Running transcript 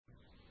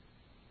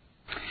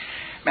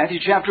Matthew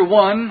chapter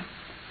 1,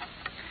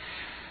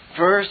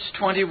 verse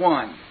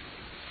 21.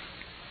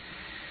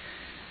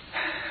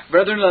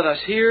 Brethren, let us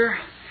hear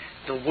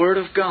the word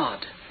of God.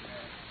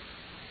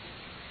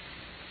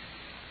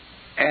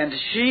 And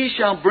she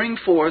shall bring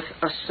forth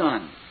a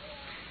son,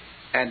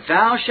 and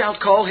thou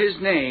shalt call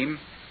his name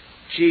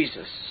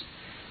Jesus,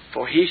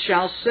 for he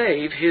shall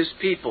save his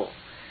people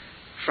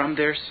from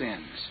their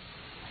sins.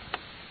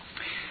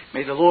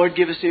 May the Lord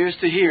give us ears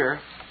to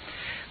hear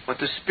what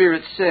the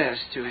Spirit says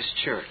to His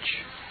church.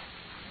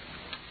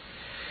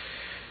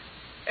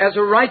 As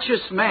a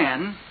righteous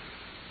man,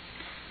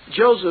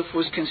 Joseph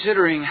was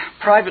considering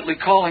privately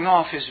calling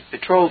off his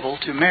betrothal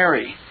to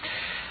Mary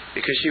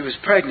because she was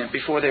pregnant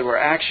before they were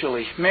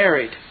actually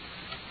married.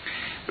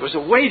 There was a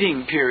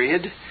waiting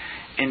period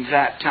in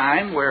that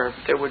time where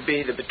there would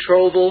be the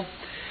betrothal.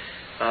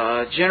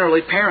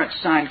 Generally, parents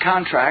signed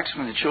contracts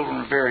when the children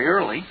were very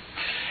early.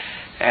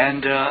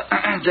 And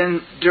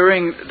then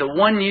during the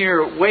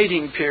 1-year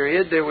waiting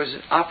period, there was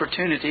an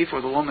opportunity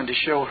for the woman to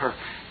show her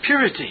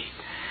purity.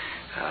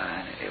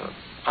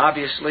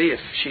 Obviously, if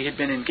she had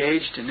been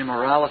engaged in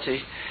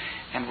immorality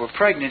and were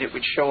pregnant, it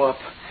would show up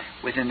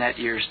within that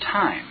year's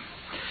time.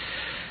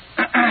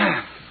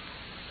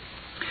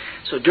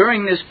 So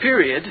during this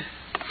period,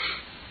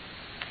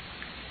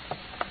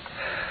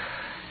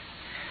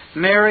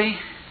 Mary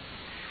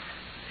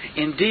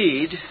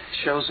indeed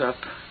shows up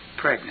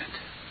pregnant.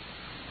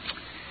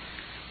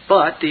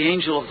 But the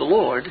angel of the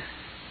Lord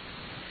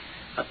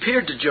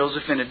appeared to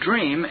Joseph in a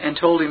dream and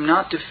told him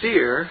not to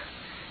fear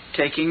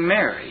taking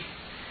Mary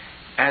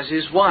as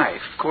his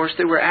wife. Of course,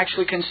 they were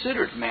actually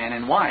considered man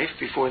and wife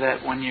before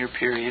that 1-year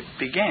period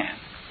began.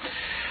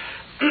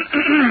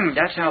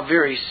 That's how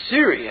very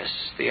serious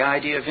the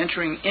idea of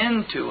entering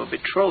into a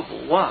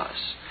betrothal was.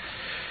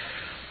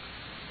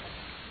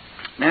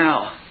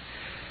 Now,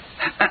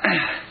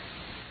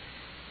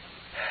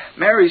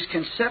 Mary's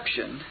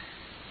conception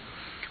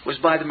was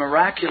by the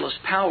miraculous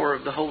power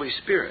of the Holy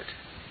Spirit.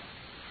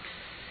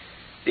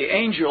 The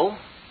angel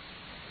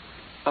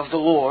of the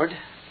Lord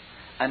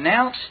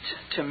announced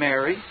to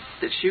Mary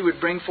that she would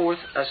bring forth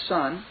a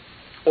son,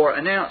 or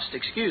announced, to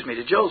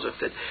Joseph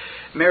that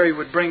Mary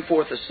would bring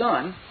forth a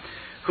son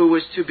who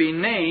was to be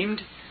named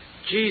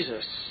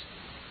Jesus.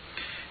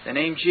 The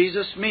name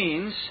Jesus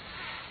means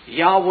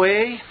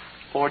Yahweh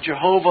or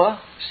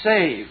Jehovah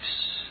saves,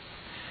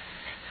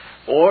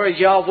 or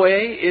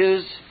Yahweh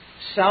is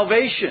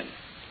salvation.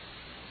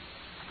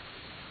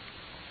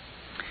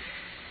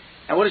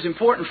 Now, what is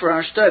important for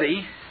our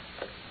study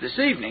this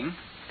evening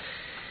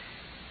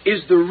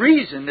is the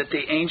reason that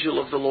the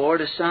angel of the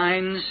Lord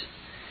assigns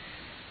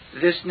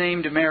this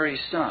name to Mary's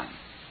son.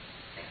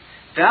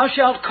 Thou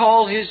shalt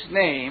call his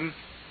name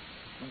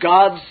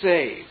God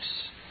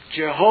saves,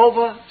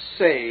 Jehovah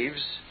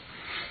saves,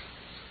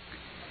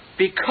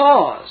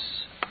 because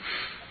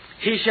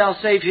he shall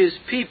save his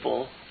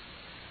people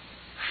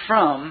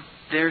from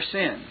their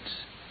sins.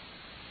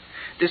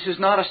 This is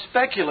not a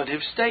speculative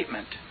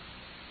statement.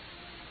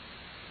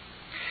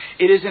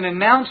 It is an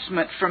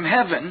announcement from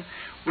heaven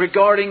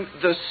regarding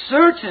the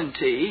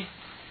certainty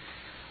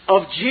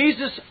of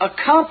Jesus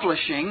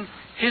accomplishing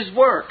His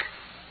work.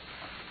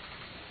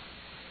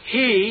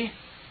 He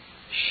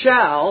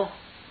shall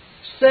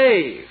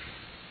save.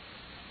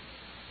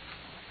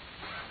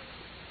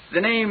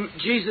 The name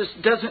Jesus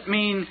doesn't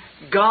mean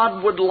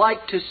God would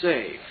like to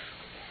save.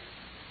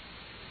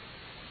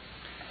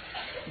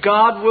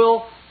 God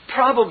will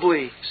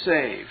probably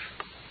save.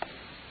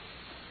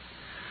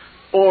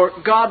 Or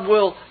God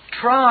will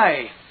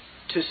try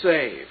to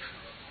save.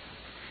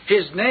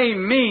 His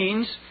name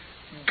means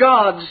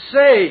God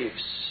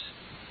saves.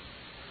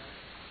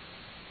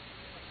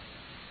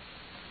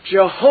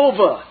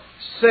 Jehovah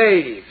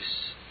saves.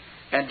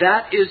 And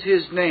that is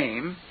His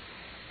name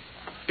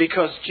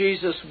because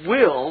Jesus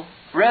will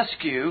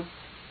rescue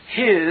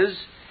His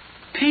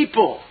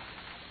people.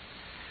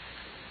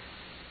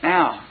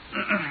 Now,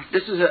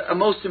 this is a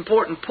most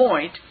important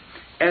point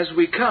as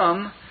we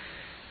come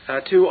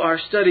to our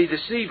study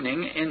this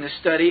evening in the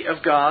study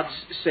of God's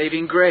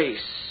saving grace.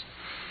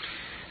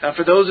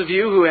 For those of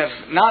you who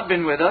have not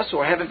been with us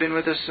or haven't been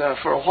with us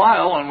for a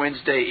while on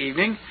Wednesday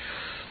evening,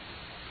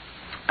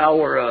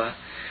 our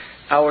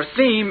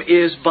theme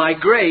is By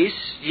Grace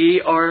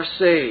Ye Are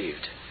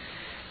Saved.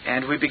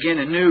 And we begin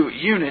a new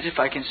unit, if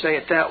I can say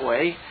it that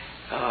way,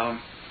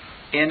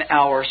 in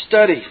our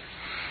study.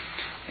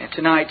 And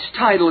tonight's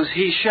title is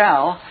He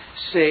Shall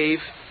Save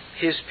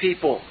His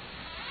People.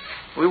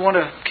 We want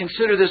to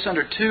consider this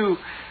under two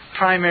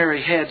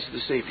primary heads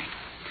this evening.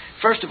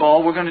 First of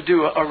all, we're going to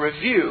do a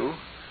review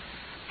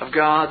of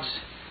God's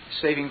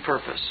saving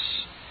purpose.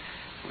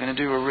 We're going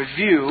to do a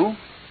review,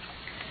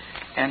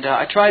 and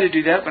I try to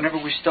do that whenever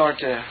we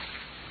start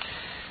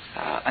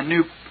a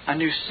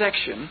new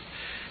section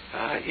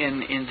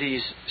in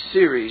these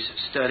series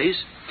studies.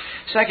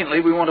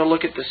 Secondly, we want to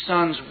look at the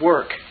Son's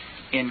work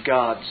in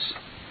God's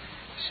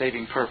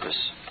saving purpose.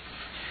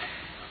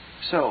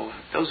 So,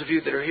 those of you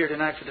that are here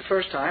tonight for the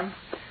first time,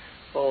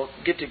 we'll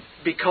get to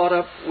be caught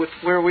up with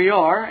where we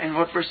are and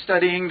what we're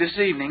studying this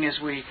evening as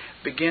we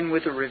begin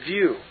with a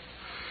review.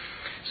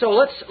 So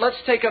let's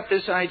take up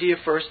this idea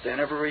first then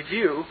of a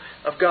review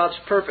of God's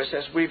purpose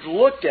as we've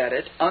looked at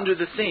it under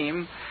the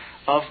theme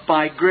of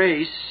by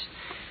grace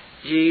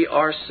ye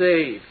are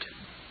saved.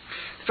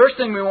 The first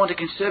thing we want to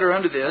consider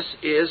under this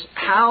is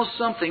how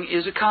something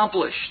is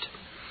accomplished.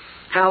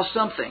 How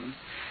something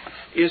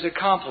is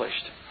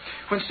accomplished.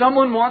 When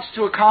someone wants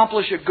to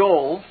accomplish a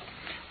goal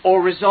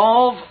or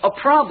resolve a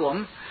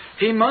problem,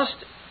 he must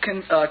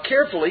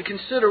carefully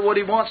consider what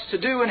he wants to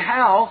do and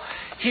how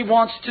he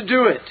wants to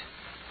do it.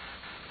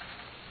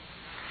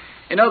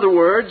 In other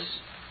words,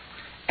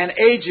 an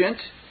agent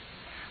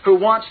who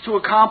wants to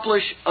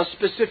accomplish a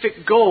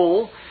specific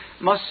goal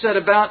must set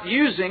about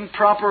using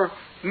proper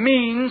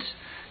means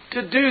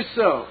to do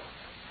so.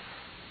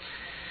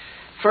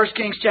 1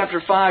 Kings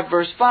chapter 5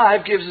 verse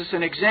 5 gives us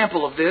an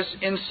example of this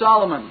in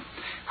Solomon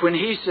when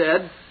he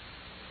said,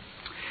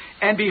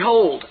 "And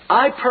behold,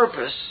 I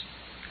purpose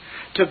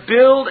to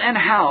build an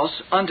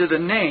house unto the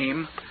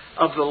name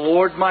of the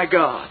Lord my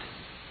God."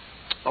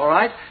 All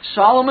right?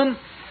 Solomon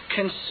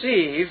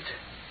conceived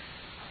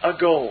a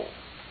goal.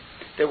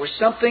 There was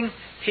something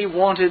he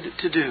wanted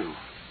to do.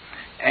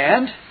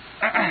 And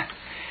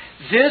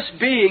this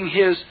being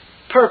his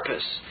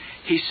purpose,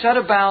 he set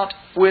about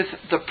with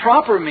the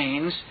proper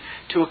means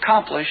to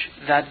accomplish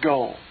that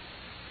goal.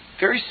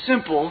 Very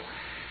simple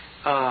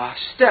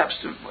steps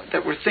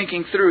that we're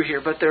thinking through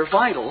here, but they're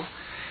vital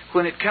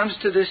when it comes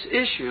to this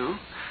issue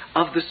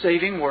of the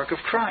saving work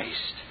of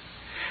Christ.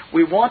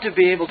 We want to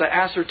be able to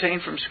ascertain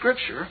from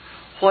Scripture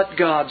what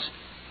God's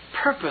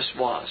purpose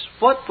was.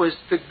 What was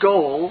the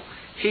goal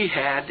He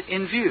had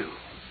in view?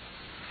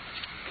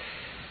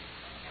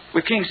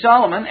 With King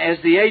Solomon as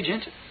the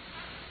agent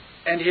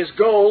and his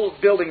goal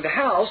building the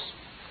house,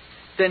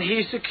 then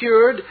he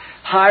secured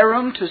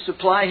Hiram to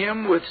supply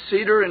him with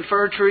cedar and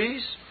fir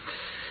trees.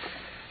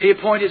 He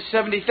appointed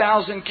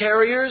 70,000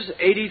 carriers,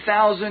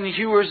 80,000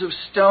 hewers of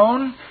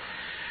stone,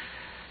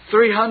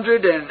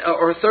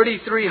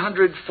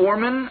 3,300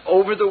 foremen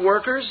over the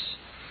workers.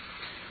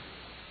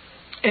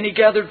 And he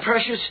gathered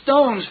precious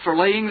stones for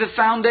laying the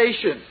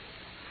foundation.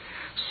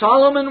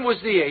 Solomon was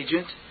the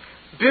agent.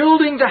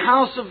 Building the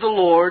house of the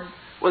Lord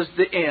was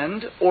the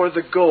end or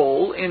the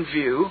goal in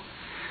view.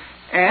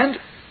 And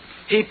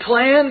he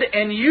planned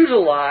and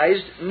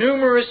utilized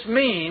numerous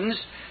means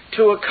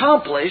to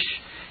accomplish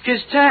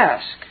his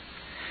task.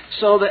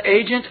 So the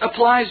agent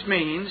applies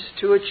means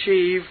to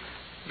achieve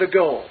the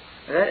goal.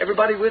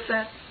 Everybody with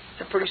that? Is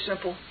that pretty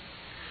simple?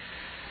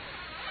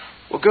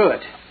 Well,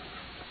 good.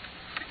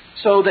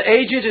 So the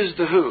agent is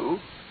the who,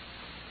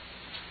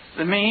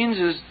 the means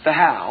is the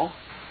how,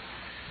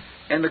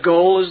 and the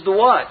goal is the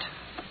what.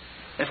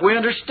 If we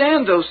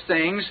understand those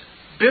things,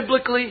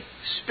 biblically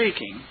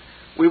speaking,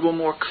 we will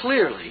more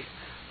clearly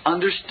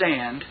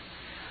understand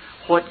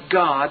what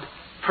God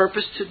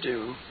purposed to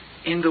do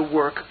in the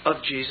work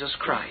of Jesus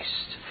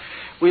Christ.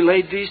 We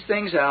laid these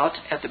things out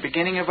at the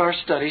beginning of our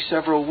study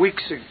several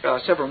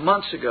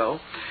months ago,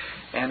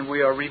 and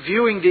we are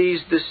reviewing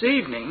these this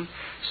evening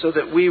so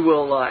that we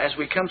will, as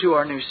we come to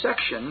our new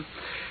section,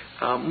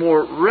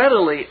 more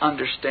readily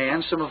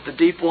understand some of the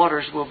deep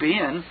waters we'll be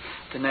in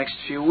the next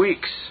few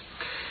weeks.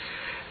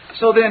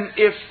 So then,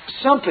 if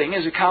something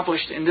is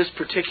accomplished in this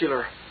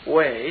particular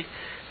way,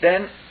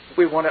 then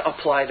we want to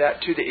apply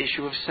that to the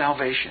issue of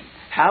salvation.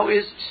 How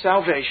is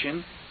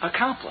salvation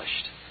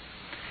accomplished?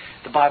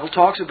 The Bible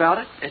talks about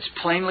it. It's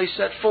plainly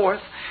set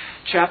forth,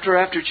 chapter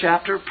after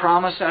chapter,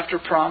 promise after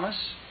promise.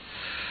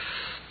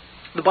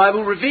 The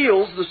Bible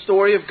reveals the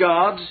story of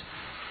God's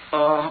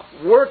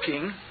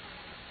working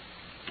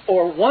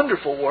or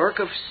wonderful work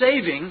of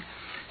saving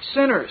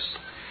sinners.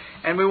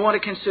 And we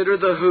want to consider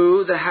the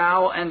who, the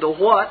how, and the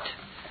what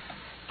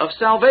of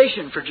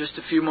salvation for just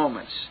a few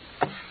moments.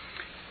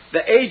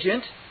 The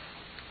agent,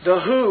 the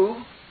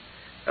who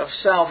of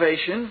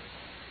salvation,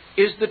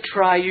 is the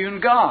triune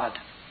God,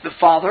 the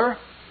Father,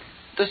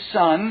 the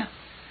Son,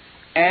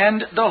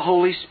 and the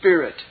Holy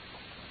Spirit.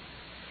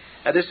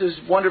 Now, this is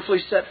wonderfully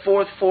set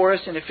forth for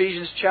us in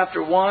Ephesians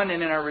chapter 1,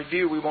 and in our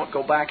review we won't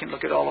go back and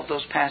look at all of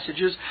those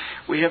passages.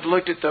 We have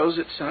looked at those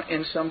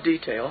in some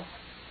detail.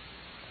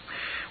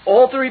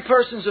 All three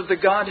persons of the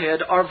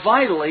Godhead are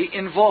vitally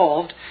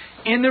involved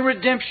in the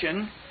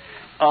redemption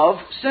of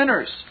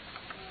sinners.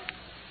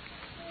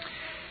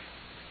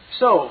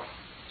 So,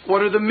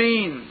 what are the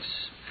means?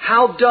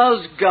 How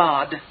does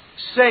God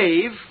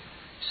save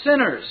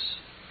sinners?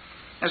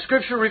 Now,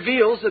 Scripture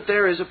reveals that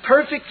there is a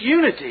perfect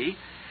unity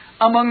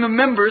among the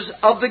members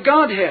of the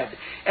Godhead,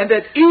 and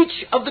that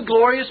each of the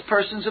glorious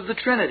persons of the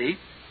Trinity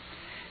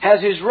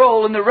has his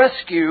role in the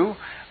rescue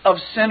of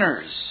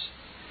sinners.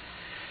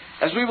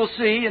 As we will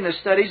see in the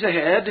studies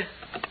ahead,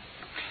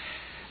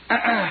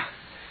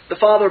 the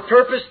Father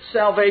purposed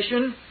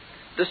salvation,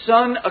 the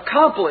Son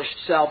accomplished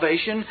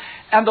salvation,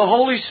 and the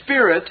Holy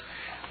Spirit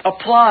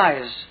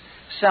applies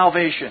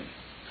salvation.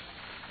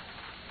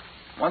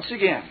 Once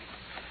again,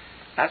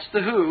 that's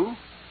the who,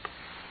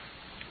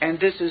 and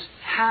this is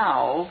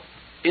how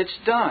it's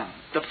done.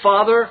 The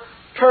Father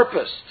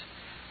purposed,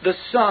 the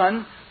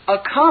Son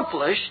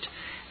accomplished,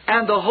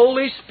 and the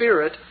Holy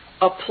Spirit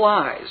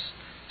applies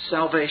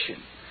salvation.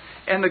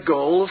 And the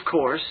goal, of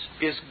course,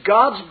 is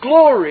God's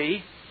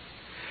glory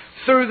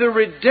through the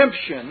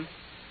redemption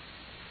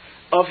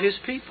of His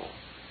people.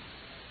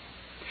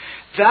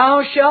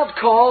 Thou shalt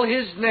call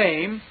His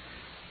name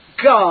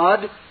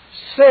God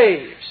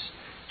Saves.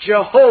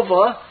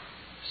 Jehovah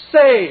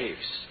saves.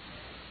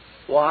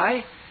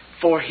 Why?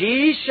 For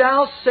He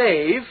shall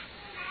save,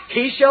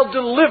 He shall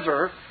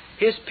deliver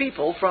His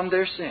people from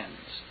their sins.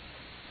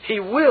 He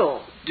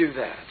will do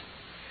that.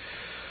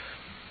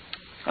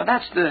 Now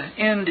that's the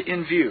end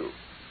in view.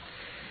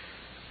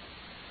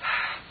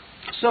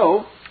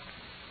 So,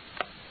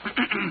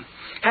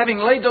 having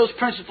laid those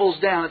principles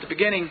down at the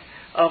beginning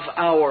of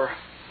our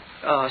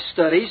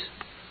studies,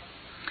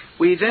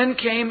 we then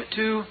came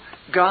to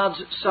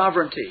God's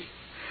sovereignty.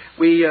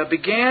 We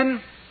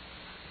began,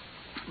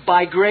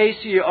 by grace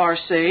ye are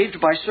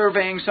saved, by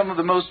surveying some of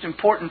the most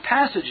important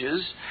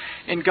passages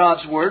in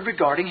God's Word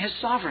regarding His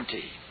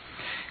sovereignty.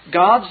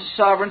 God's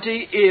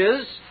sovereignty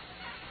is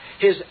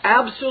His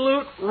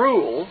absolute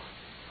rule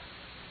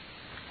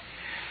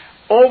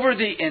over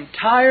the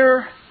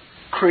entire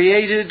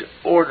created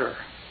order.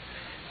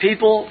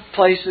 People,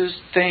 places,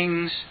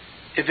 things,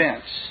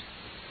 events.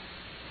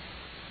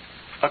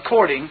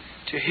 According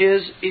to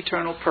His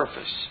eternal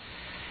purpose.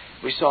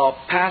 We saw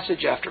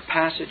passage after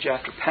passage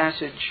after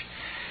passage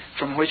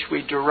from which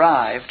we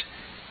derived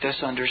this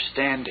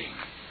understanding.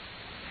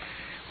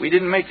 We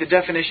didn't make the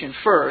definition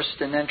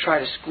first and then try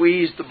to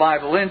squeeze the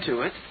Bible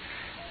into it.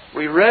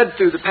 We read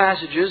through the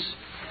passages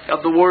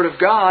of the Word of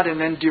God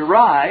and then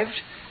derived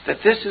that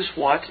this is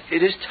what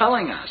it is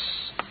telling us.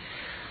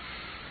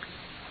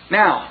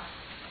 Now,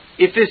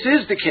 if this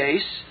is the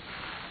case,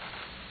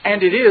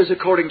 and it is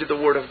according to the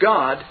Word of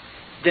God,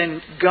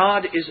 then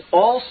God is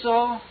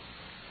also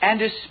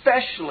and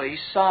especially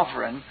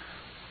sovereign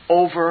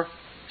over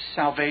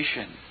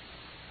salvation.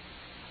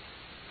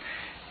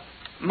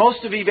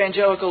 Most of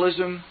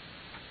evangelicalism,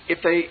 if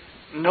they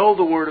know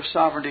the word of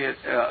sovereignty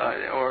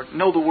or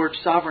know the word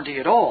sovereignty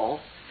at all,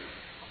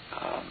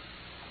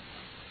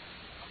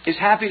 is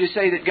happy to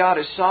say that God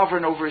is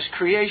sovereign over His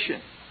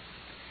creation.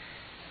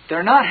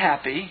 They're not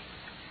happy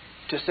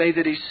to say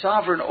that He's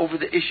sovereign over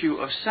the issue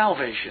of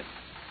salvation.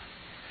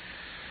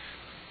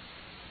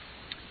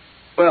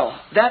 Well,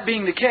 that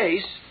being the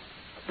case,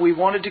 we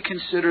wanted to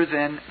consider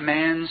then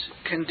man's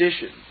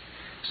condition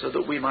so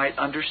that we might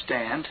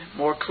understand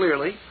more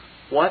clearly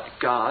what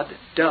God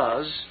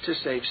does to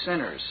save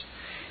sinners.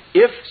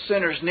 If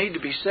sinners need to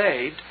be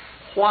saved,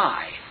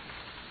 why?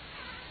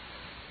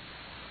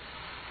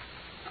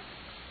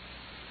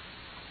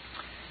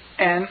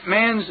 And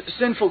man's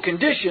sinful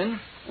condition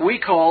we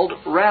called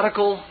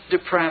radical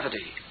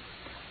depravity.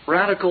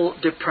 Radical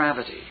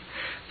depravity.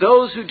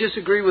 Those who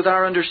disagree with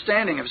our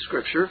understanding of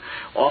Scripture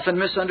often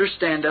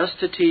misunderstand us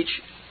to teach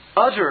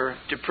utter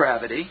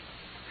depravity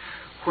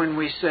when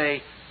we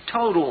say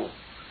total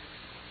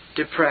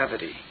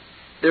depravity.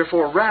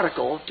 Therefore,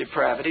 radical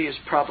depravity is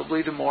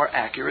probably the more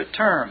accurate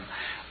term.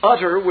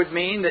 Utter would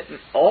mean that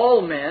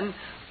all men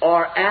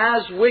are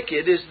as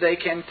wicked as they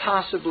can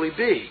possibly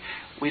be.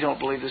 We don't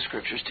believe the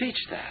Scriptures teach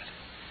that.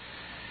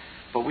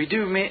 But we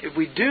do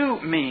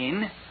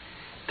mean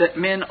that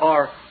men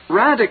are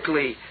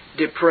radically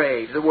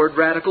depraved. The word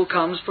radical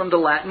comes from the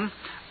Latin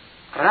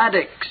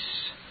radix,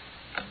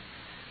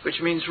 which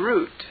means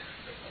root.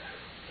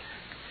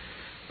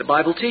 The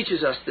Bible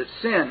teaches us that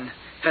sin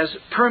has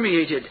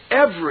permeated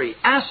every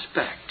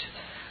aspect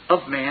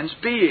of man's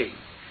being.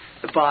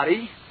 The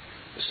body,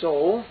 the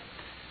soul,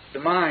 the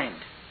mind.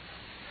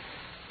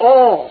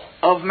 All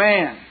of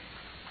man.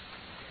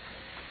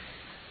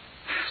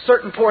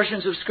 Certain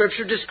portions of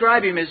Scripture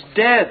describe him as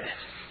dead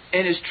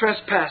in his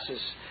trespasses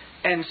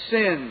and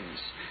sins,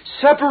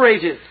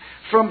 separated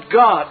from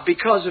God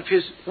because of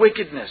his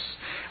wickedness.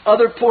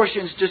 Other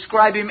portions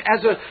describe him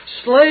as a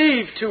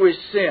slave to his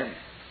sin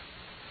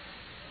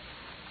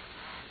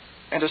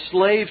and a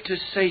slave to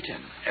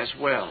Satan as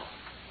well.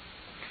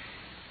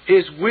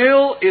 His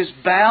will is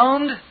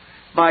bound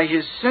by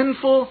his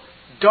sinful,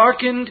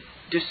 darkened,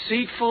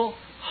 deceitful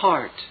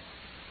heart.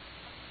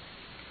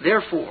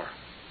 Therefore,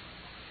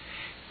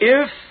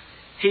 if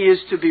he is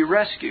to be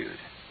rescued,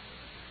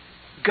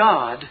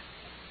 God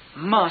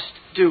must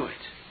do it.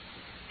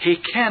 He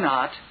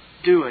cannot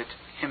do it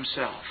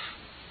himself.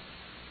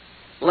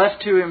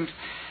 Left to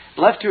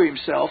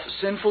himself,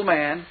 sinful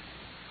man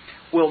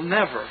will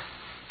never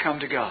come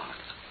to God.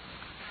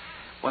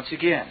 Once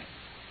again,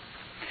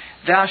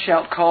 thou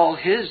shalt call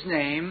his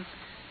name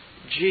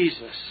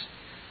Jesus.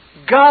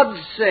 God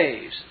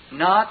saves,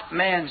 not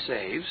man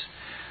saves.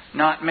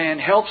 Not man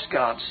helps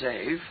God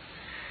save.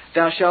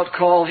 Thou shalt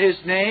call his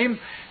name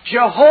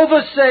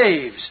Jehovah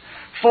saves,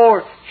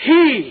 for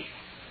he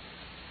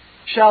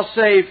shall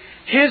save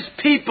his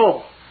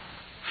people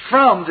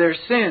from their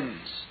sins.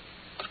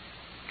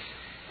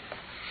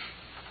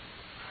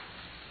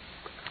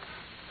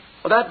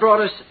 Well, that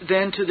brought us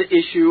then to the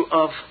issue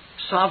of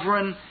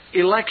sovereign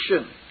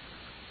election.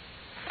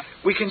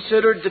 We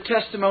considered the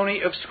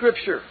testimony of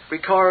Scripture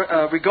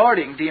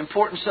regarding the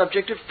important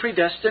subject of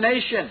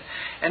predestination.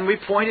 And we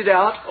pointed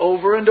out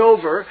over and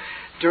over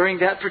during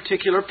that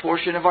particular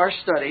portion of our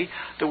study,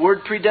 the word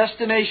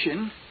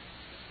predestination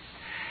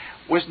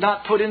was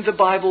not put in the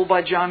Bible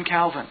by John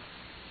Calvin.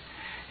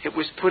 It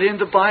was put in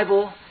the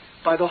Bible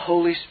by the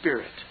Holy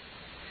Spirit.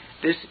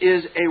 This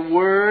is a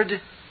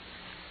word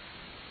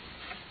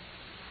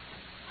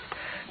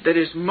that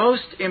is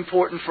most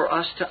important for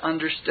us to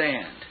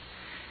understand.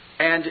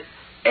 And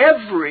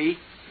every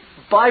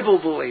Bible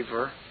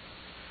believer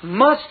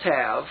must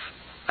have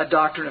a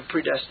doctrine of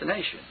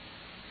predestination.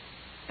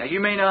 Now, you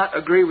may not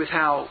agree with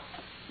how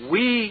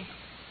we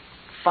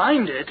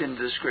find it in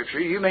the Scripture.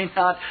 You may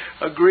not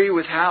agree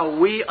with how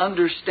we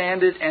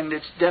understand it and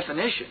its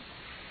definition.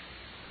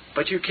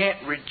 But you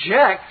can't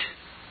reject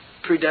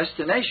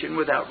predestination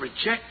without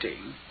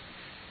rejecting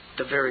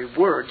the very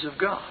words of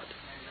God.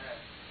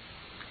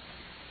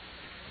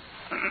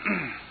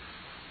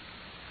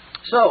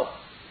 So,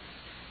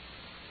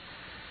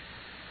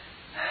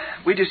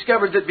 we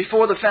discovered that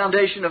before the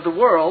foundation of the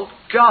world,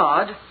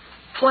 God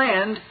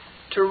planned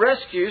to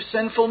rescue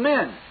sinful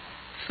men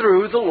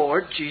through the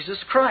Lord Jesus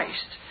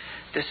Christ.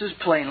 This is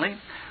plainly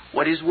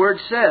what His Word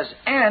says.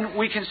 And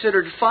we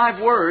considered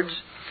 5 words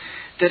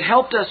that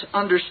helped us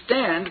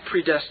understand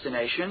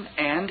predestination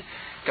and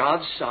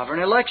God's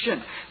sovereign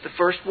election. The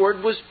first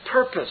word was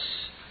purpose.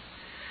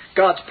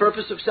 God's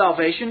purpose of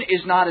salvation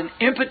is not an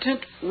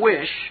impotent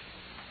wish,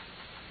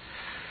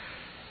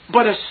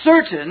 but a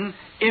certain,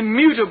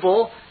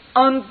 immutable,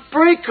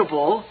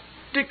 unbreakable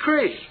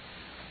decree.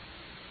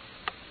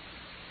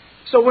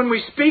 So when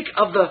we speak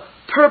of the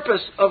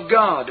purpose of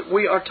God,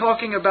 we are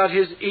talking about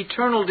His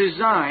eternal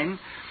design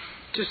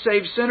to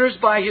save sinners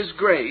by His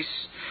grace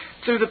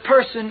through the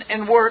person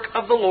and work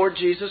of the Lord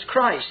Jesus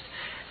Christ.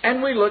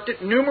 And we looked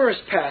at numerous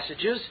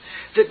passages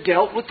that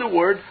dealt with the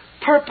word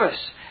purpose,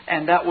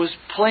 and that was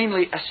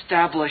plainly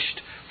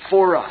established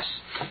for us.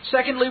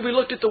 Secondly, we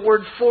looked at the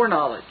word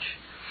foreknowledge.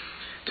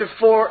 To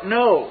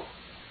foreknow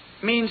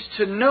means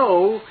to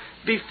know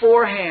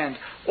beforehand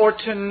or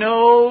to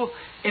know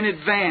in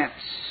advance.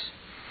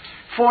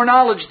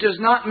 Foreknowledge does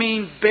not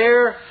mean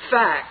bare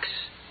facts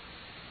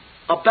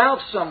about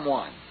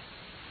someone.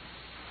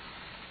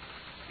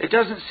 It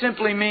doesn't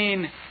simply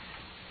mean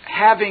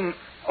having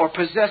or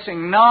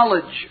possessing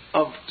knowledge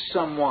of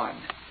someone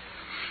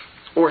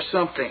or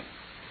something.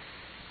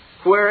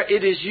 Where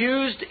it is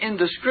used in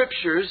the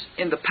Scriptures,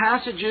 in the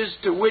passages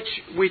to which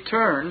we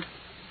turned,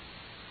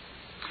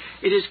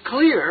 it is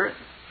clear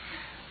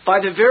by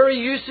the very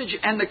usage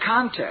and the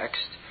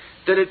context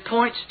that it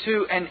points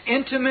to an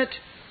intimate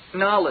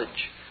knowledge,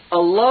 a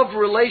love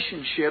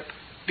relationship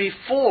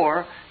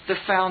before the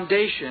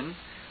foundation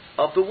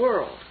of the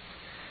world.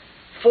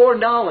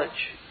 Foreknowledge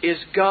is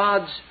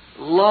God's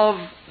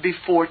love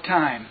before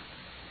time,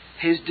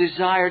 His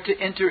desire to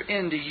enter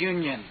into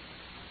union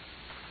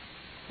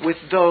with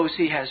those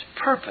He has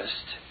purposed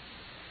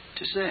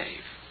to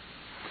save.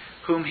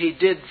 Whom He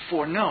did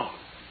foreknow,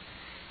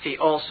 He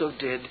also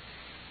did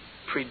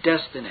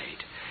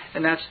predestinate.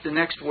 And that's the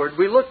next word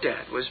we looked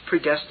at, was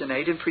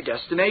predestinate and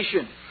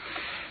predestination.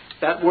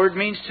 That word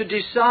means to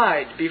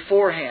decide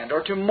beforehand,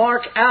 or to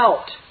mark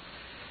out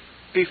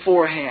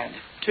beforehand,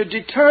 to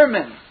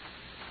determine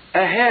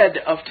ahead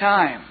of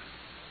time.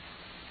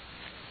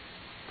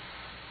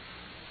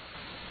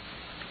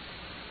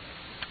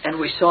 And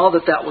we saw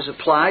that that was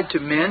applied to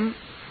men,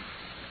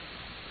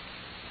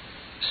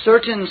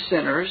 certain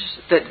sinners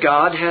that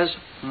God has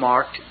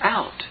marked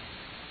out.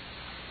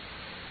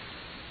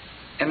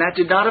 And that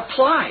did not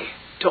apply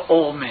to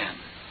all men.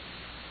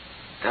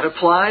 That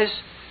applies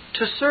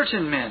to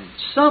certain men,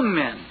 some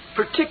men,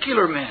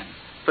 particular men,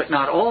 but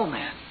not all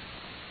men.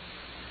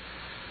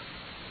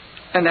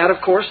 And that,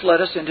 of course,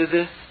 led us into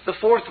the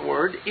fourth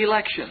word,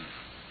 election.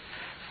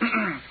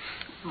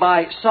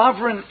 By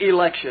sovereign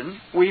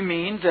election, we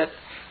mean that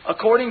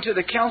according to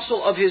the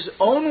counsel of His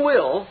own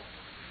will,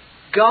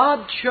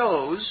 God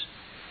chose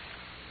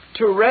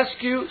to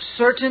rescue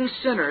certain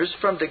sinners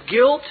from the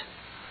guilt,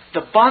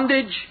 the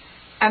bondage,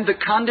 and the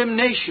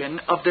condemnation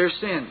of their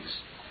sins.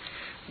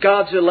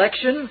 God's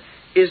election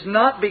is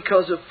not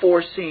because of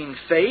foreseen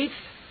faith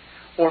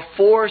or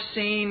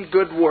foreseen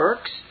good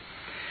works,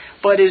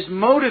 but is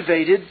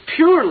motivated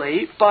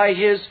purely by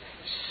His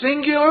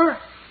singular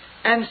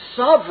and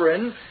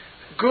sovereign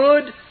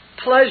good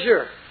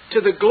pleasure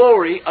to the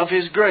glory of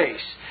His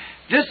grace.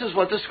 This is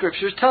what the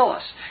Scriptures tell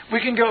us.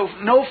 We can go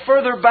no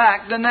further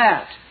back than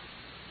that.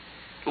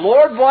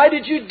 Lord, why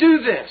did you do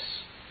this?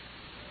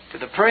 To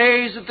the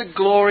praise of the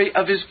glory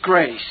of His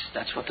grace.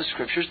 That's what the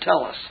Scriptures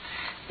tell us.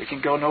 We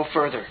can go no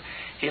further.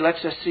 He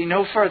lets us see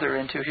no further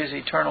into His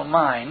eternal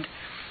mind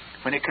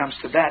when it comes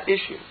to that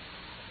issue.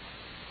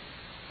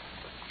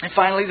 And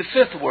finally, the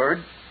fifth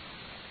word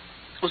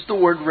was the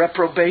word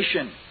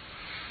reprobation.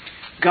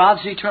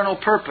 God's eternal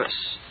purpose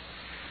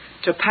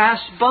to pass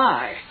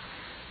by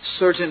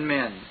certain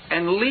men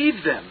and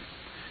leave them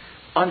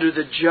under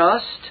the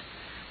just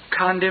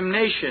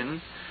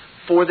condemnation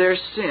for their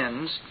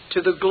sins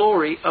to the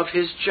glory of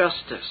His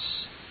justice.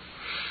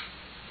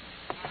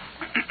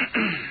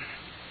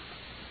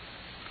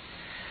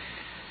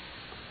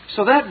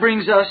 So that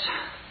brings us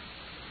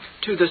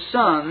to the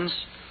Son's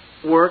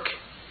work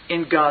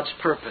in God's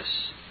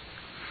purpose.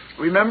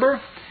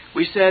 Remember,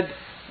 we said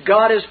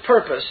God has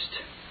purposed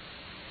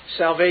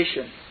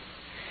salvation.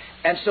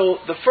 And so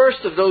the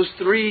first of those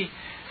three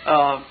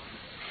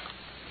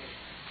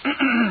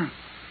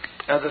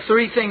the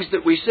three things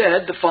that we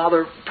said, the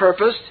Father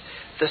purposed,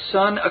 the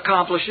Son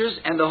accomplishes,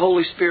 and the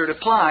Holy Spirit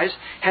applies,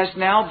 has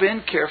now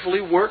been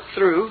carefully worked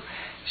through,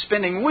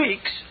 spending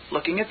weeks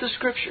looking at the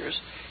Scriptures.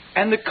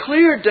 And the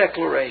clear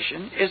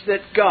declaration is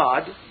that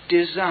God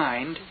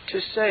designed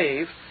to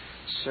save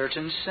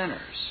certain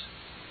sinners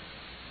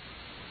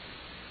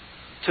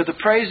to the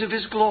praise of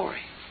His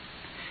glory,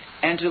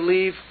 and to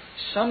leave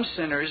some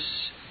sinners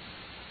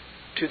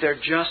to their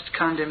just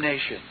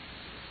condemnation,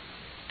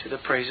 to the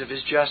praise of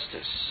His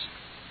justice.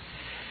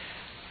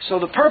 So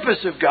the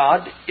purpose of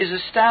God is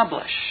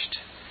established,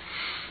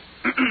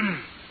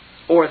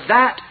 or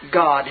that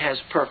God has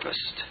purposed.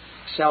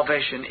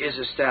 Salvation is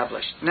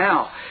established.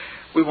 Now,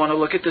 we want to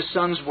look at the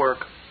Son's work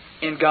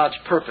in God's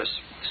purpose.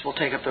 This will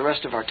take up the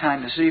rest of our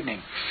time this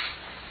evening.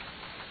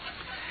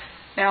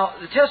 Now,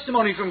 the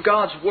testimony from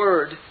God's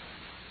Word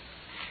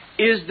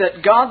is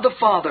that God the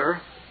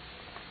Father,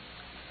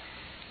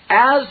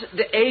 as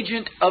the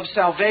agent of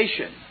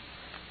salvation,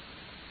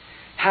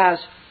 has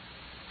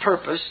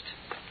purposed,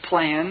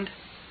 planned,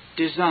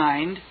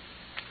 designed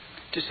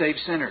to save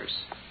sinners.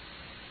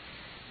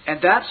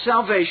 And that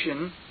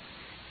salvation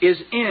is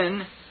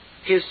in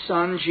His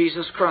Son,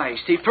 Jesus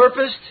Christ. He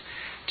purposed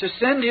to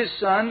send His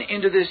Son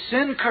into this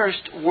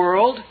sin-cursed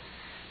world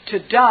to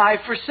die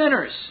for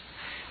sinners.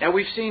 Now,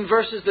 we've seen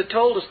verses that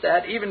told us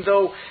that, even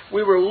though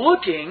we were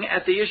looking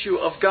at the issue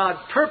of God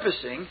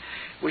purposing,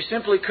 we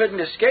simply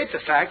couldn't escape the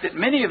fact that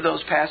many of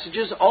those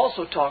passages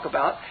also talk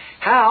about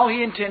how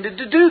He intended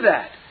to do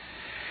that.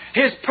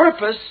 His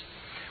purpose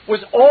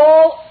was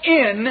all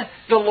in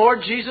the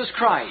Lord Jesus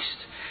Christ.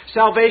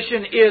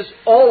 Salvation is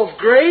all of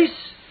grace.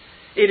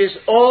 It is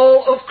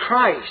all of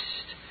Christ.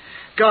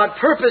 God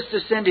purposed to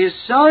send His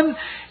Son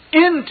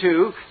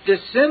into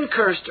this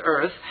sin-cursed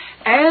earth,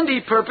 and He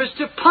purposed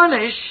to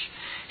punish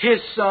His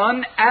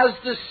Son as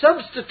the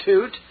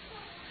substitute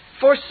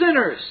for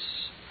sinners.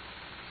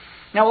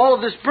 Now, all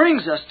of this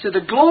brings us to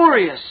the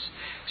glorious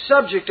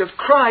subject of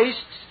Christ's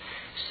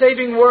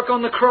saving work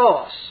on the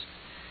cross.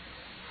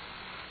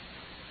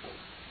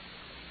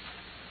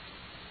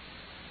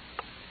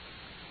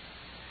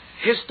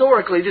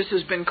 Historically, this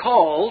has been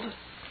called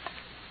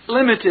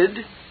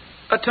limited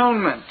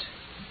atonement.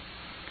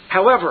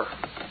 However,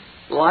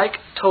 like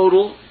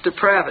total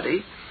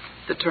depravity,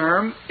 the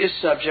term is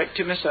subject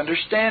to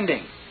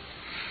misunderstanding.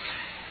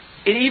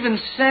 It even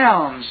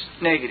sounds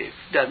negative,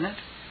 doesn't it?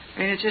 I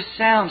mean, it just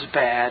sounds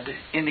bad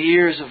in the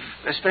ears of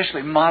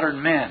especially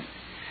modern men.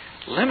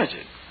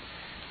 Limited.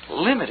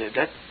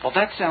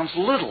 That sounds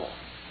little.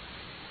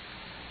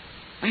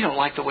 We don't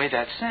like the way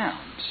that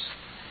sounds.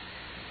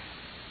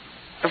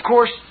 Of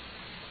course,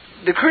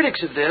 the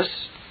critics of this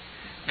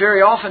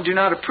very often do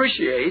not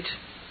appreciate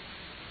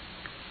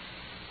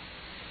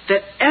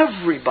that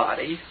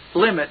everybody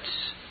limits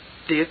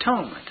the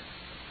atonement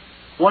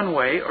one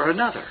way or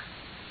another.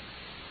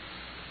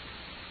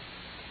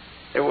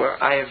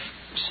 I have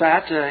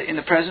sat in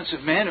the presence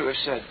of men who have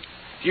said,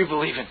 "You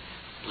believe in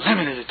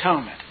limited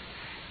atonement."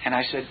 And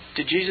I said,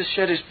 "Did Jesus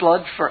shed His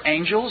blood for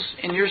angels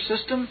in your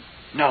system?"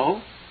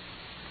 "No."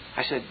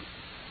 I said,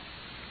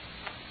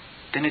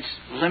 "Then it's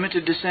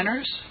limited to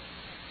sinners?"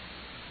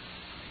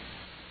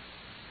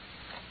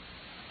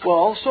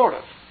 Well, sort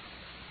of.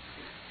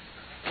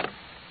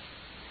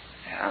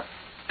 Yeah.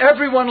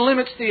 Everyone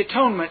limits the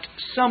atonement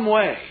some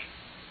way.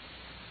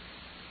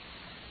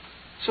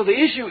 So the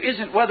issue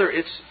isn't whether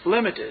it's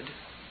limited.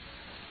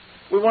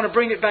 We want to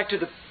bring it back to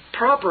the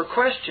proper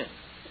question.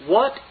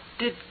 What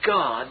did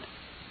God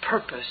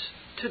purpose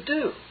to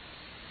do?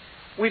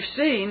 We've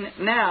seen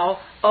now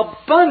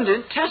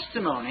abundant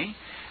testimony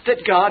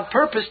that God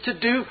purposed to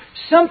do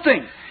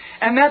something.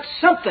 And that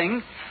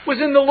something was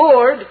in the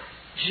Lord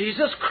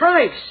Jesus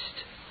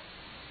Christ.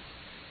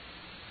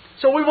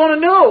 So we want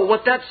to know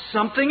what that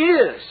something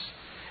is.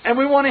 And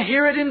we want to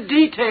hear it in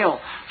detail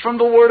from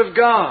the Word of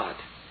God.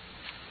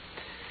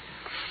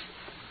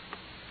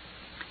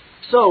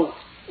 So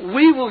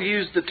we will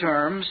use the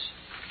terms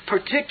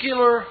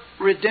particular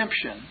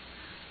redemption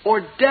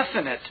or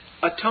definite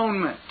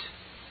atonement.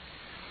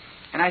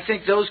 And I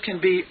think those can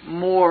be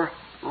more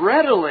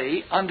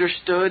readily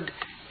understood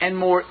and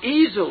more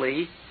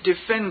easily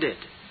defended.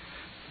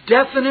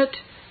 Definite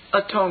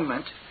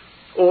atonement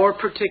or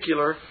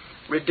particular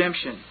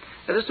redemption.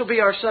 Now, this will be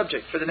our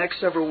subject for the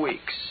next several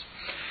weeks.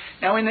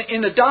 Now,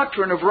 in the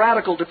doctrine of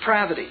radical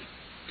depravity,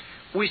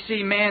 we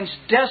see man's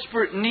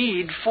desperate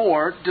need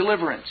for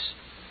deliverance.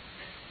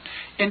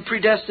 In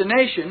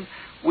predestination,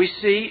 we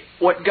see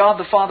what God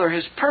the Father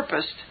has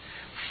purposed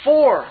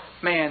for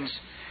man's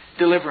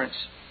deliverance.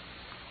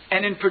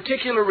 And in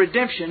particular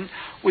redemption,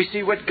 we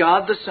see what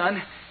God the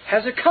Son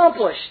has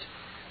accomplished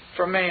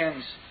for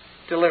man's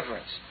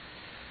deliverance.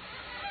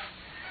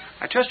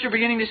 I trust you're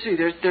beginning to see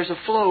there's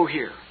a flow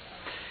here.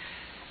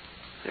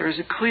 There is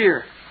a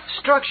clear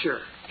structure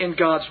in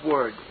God's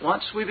Word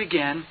once we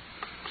begin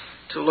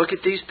to look at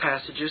these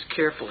passages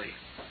carefully.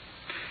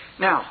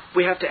 Now,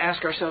 we have to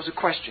ask ourselves a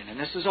question, and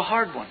this is a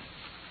hard one.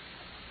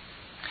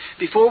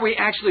 Before we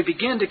actually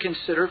begin to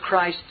consider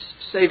Christ's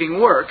saving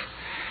work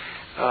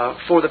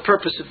for the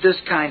purpose of this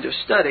kind of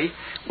study,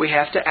 we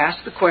have to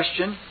ask the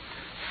question,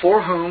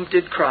 for whom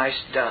did Christ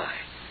die?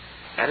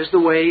 That is the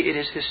way it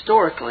has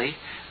historically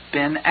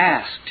been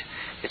asked.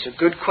 It's a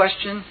good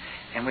question,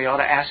 and we ought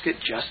to ask it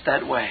just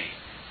that way.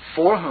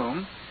 For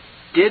whom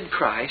did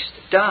Christ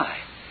die?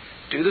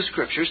 Do the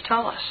Scriptures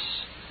tell us?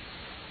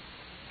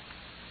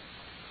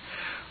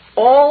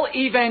 All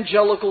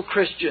evangelical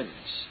Christians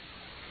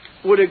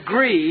would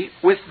agree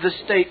with the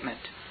statement,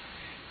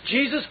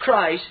 Jesus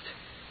Christ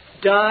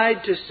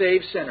died to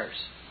save sinners.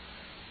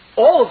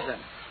 All of them.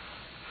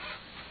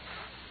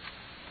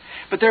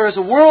 But there is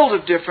a world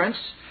of difference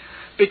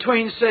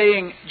between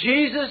saying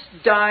Jesus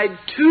died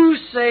to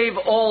save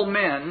all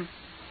men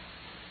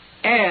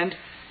and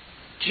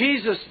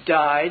Jesus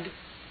died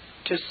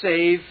to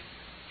save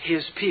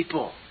His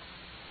people.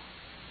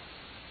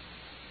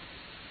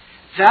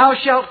 Thou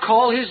shalt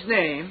call His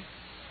name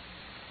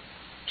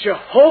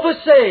Jehovah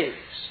Saves,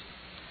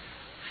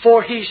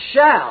 for He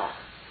shall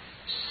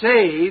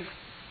save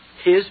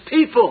His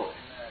people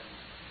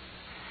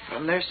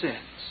from their sins.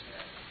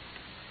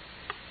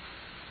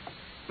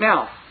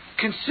 Now,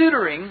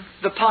 considering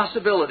the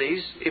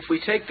possibilities, if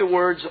we take the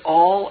words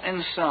all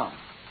and some,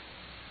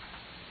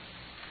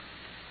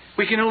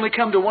 we can only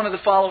come to one of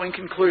the following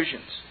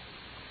conclusions.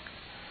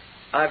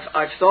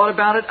 I've thought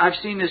about it. I've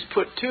seen this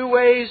put 2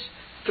 ways,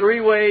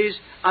 3 ways.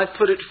 I've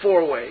put it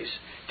 4 ways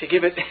to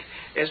give it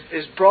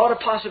as broad a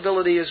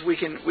possibility as we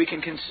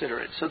can consider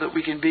it, so that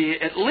we can be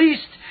at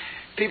least,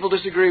 people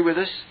disagree with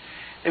us,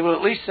 they will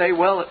at least say,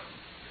 well,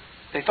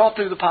 they thought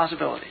through the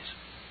possibilities.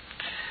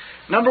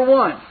 Number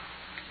 1,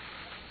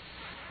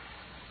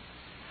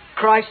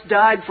 Christ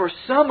died for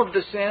some of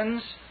the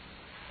sins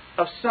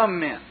of some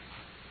men.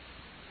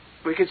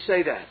 We could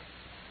say that.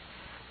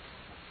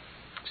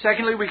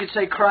 Secondly, we could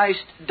say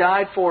Christ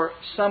died for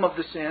some of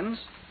the sins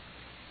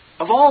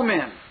of all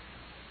men.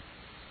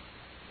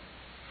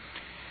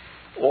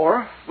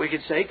 Or we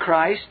could say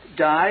Christ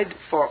died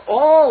for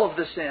all of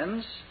the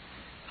sins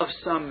of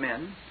some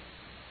men.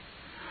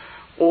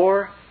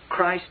 Or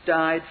Christ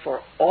died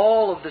for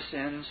all of the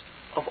sins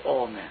of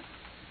all men.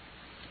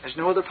 There's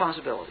no other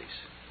possibilities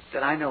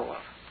that I know of.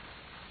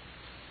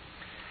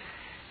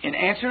 In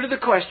answer to the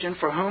question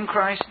for whom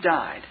Christ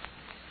died,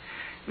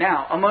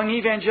 now, among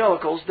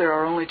evangelicals, there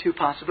are only 2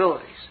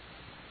 possibilities.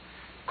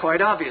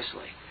 Quite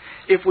obviously.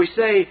 If we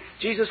say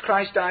Jesus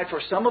Christ died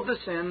for some of the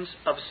sins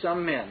of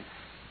some men,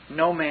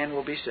 no man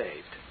will be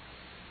saved.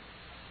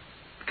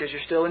 Because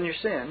you're still in your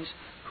sins,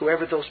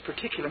 whoever those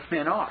particular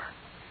men are.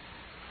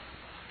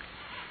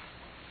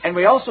 And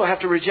we also have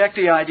to reject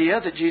the idea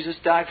that Jesus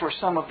died for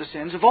some of the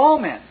sins of all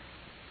men.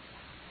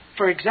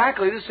 For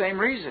exactly the same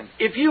reason.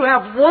 If you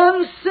have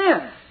one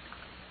sin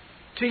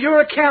to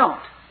your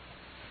account,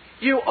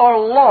 you are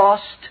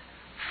lost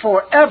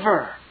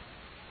forever.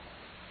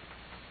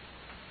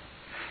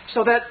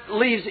 So that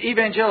leaves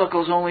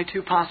evangelicals only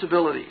 2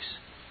 possibilities.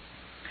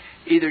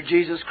 Either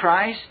Jesus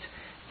Christ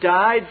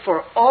died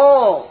for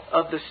all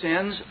of the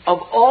sins of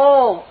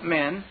all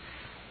men,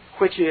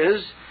 which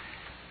is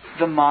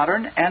the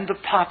modern and the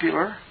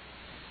popular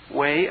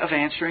way of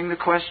answering the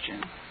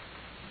question.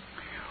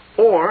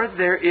 Or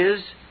there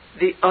is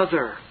the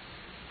other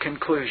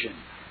conclusion.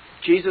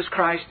 Jesus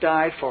Christ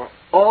died for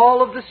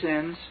all of the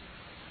sins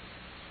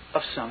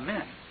of some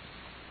men.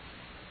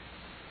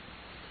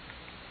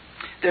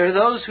 There are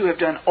those who have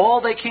done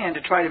all they can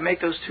to try to make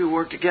those 2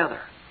 work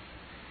together.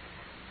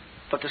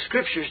 But the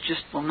Scriptures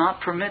just will not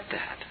permit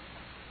that.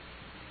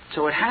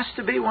 So it has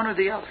to be one or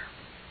the other.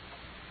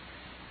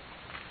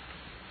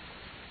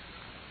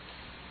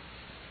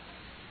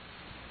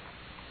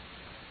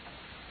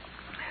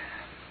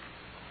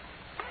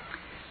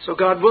 So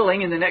God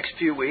willing, in the next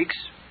few weeks,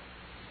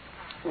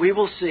 we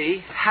will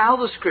see how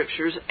the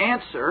Scriptures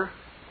answer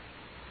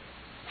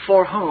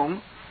for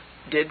whom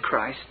did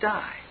Christ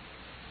die.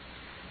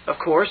 Of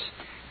course,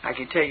 I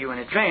can tell you in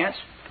advance,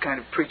 kind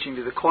of preaching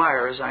to the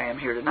choir as I am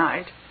here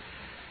tonight,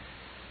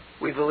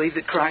 we believe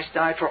that Christ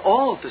died for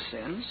all of the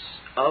sins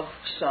of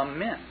some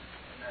men.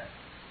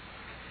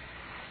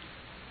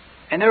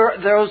 And there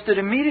are those that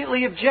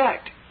immediately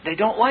object. They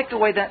don't like the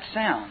way that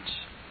sounds.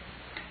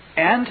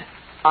 And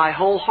I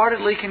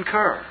wholeheartedly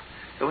concur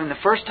that when the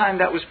first time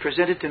that was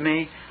presented to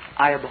me,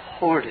 I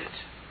abhorred it.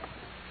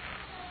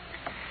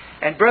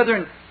 And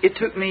brethren, it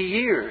took me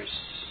years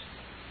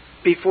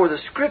before the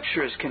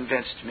Scriptures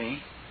convinced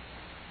me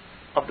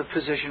of the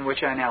position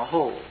which I now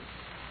hold.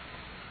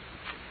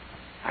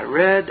 I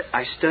read,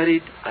 I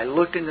studied, I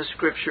looked in the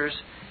Scriptures,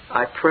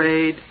 I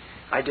prayed,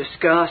 I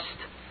discussed,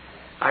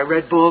 I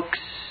read books.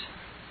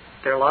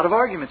 There are a lot of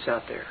arguments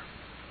out there.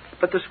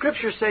 But the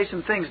Scriptures say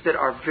some things that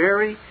are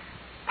very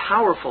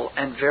powerful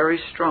and very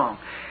strong.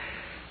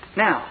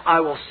 Now, I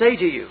will say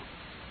to you,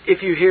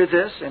 if you hear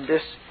this, and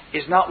this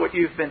is not what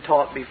you've been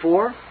taught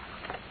before,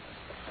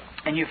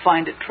 and you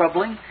find it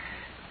troubling,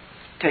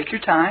 take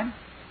your time.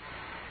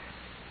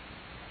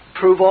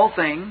 Prove all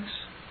things.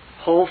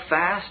 Hold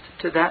fast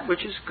to that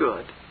which is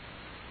good.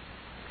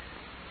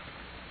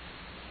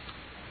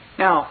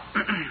 Now,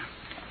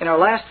 in our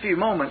last few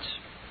moments,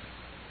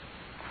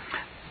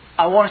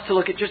 I want us to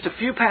look at just a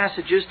few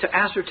passages to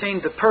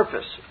ascertain the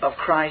purpose of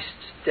Christ's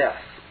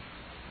death.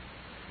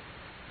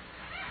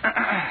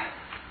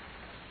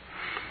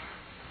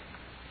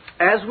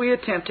 As we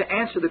attempt to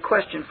answer the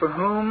question, for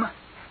whom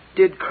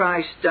did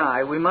Christ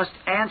die, we must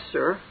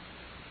answer,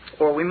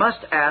 or we must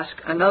ask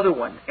another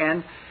one.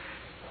 And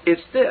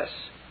it's this: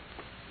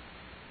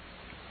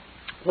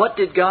 what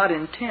did God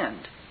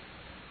intend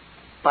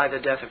by the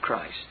death of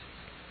Christ?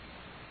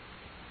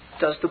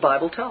 Does the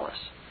Bible tell us?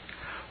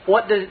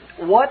 What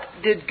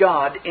did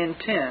God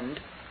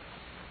intend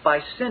by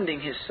sending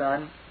His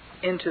Son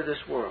into this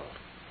world?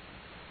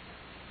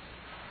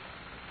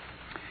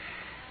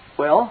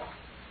 Well,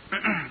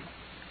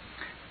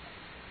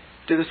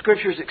 do the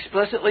Scriptures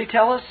explicitly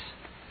tell us?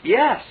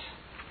 Yes.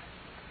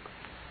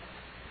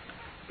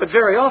 But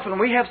very often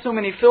we have so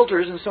many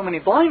filters and so many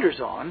blinders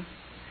on,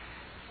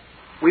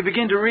 we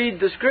begin to read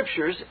the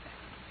Scriptures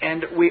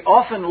and we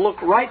often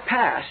look right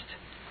past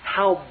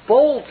how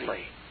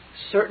boldly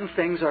certain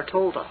things are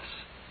told us.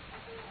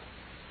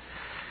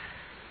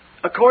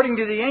 According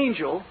to the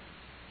angel,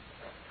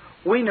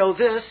 we know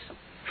this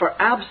for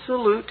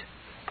absolute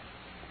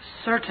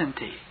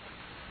certainty.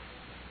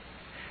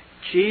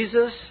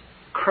 Jesus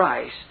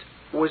Christ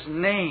was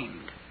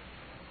named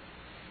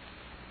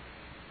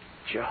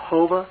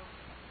Jehovah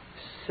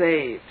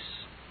Saves.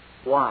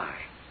 Why?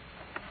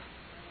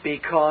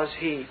 Because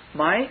He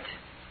might?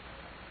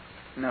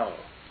 No.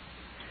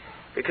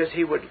 Because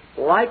He would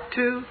like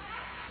to?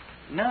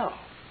 No.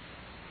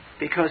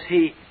 Because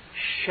He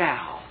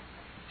shall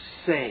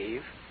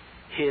save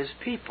His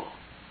people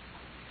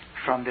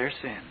from their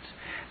sins.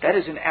 That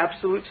is an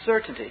absolute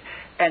certainty.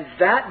 And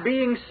that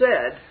being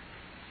said,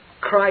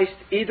 Christ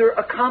either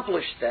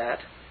accomplished that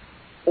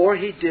or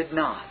He did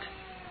not.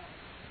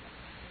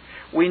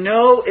 We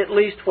know, at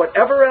least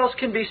whatever else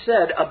can be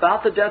said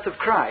about the death of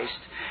Christ,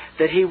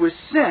 that He was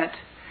sent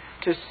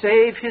to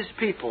save His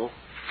people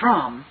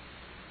from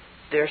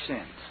their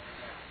sins.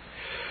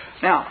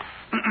 Now,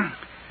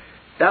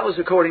 that was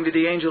according to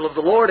the angel of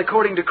the Lord.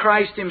 According to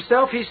Christ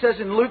Himself, He says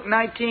in Luke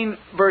 19,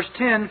 verse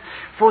 10,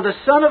 "For the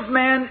Son of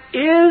Man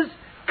is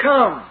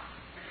come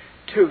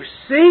to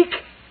seek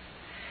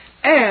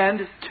and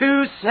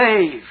to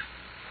save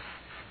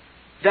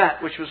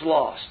that which was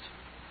lost."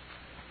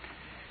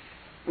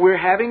 We're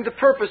having the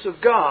purpose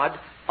of God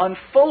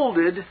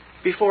unfolded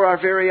before our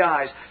very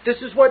eyes.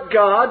 This is what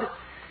God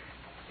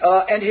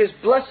and His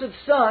blessed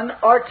Son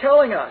are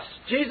telling us.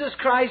 Jesus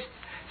Christ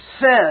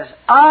says,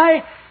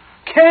 "I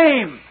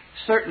came,"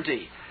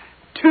 certainty,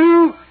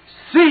 "to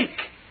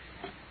seek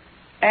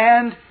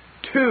and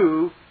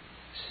to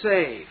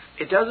save."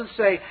 It doesn't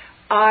say,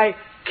 "I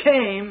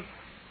came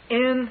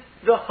in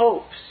the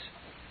hopes,"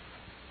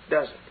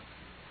 does it?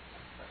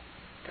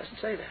 It doesn't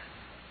say that.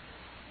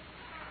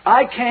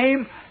 I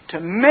came to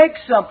make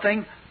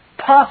something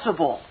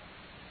possible.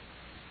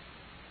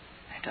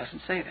 It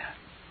doesn't say that.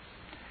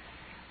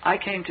 I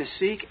came to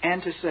seek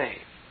and to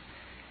save.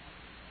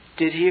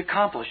 Did He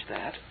accomplish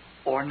that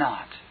or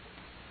not?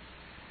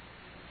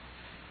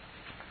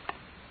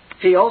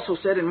 He also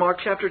said in Mark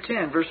chapter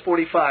 10, verse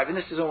 45, and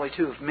this is only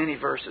two of many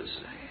verses.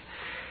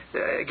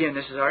 Again,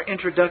 this is our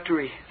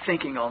introductory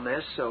thinking on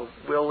this, so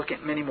we'll look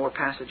at many more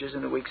passages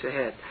in the weeks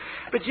ahead.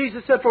 But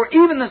Jesus said, "For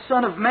even the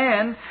Son of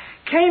Man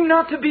came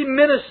not to be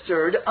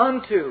ministered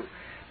unto,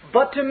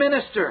 but to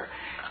minister,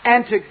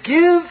 and to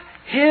give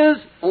His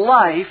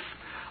life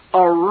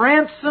a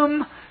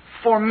ransom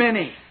for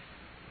many."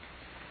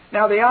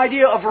 Now, the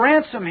idea of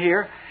ransom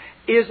here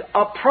is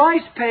a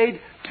price paid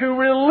to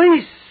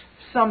release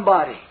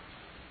somebody.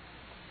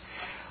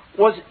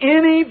 Was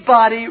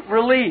anybody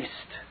released?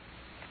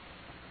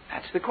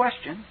 That's the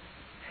question.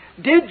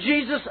 Did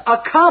Jesus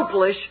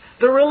accomplish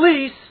the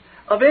release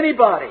of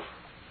anybody?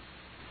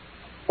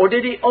 Or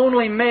did He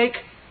only make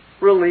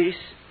release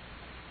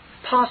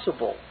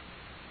possible?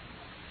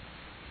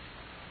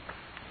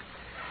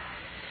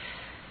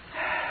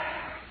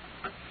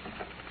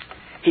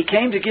 He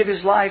came to give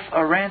His life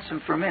a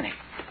ransom for many.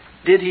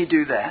 Did He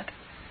do that?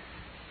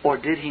 Or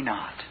did He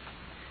not?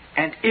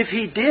 And if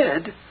He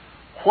did,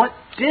 what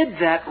did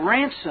that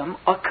ransom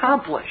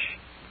accomplish?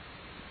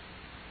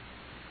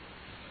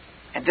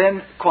 And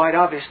then, quite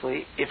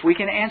obviously, if we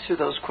can answer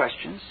those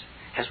questions,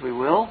 as we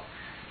will,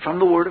 from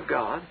the Word of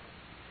God,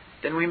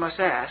 then we must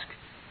ask,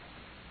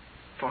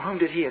 for whom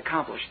did He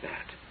accomplish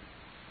that?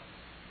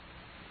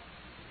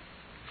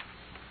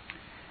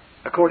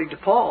 According to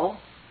Paul,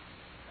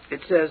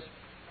 it says,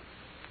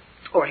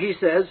 or he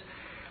says,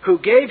 "who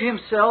gave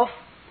Himself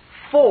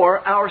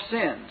for our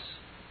sins,"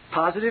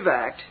 positive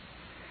act,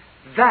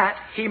 "that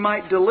He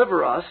might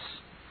deliver us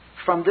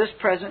from this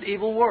present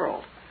evil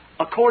world."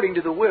 according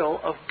to the will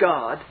of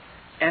God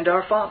and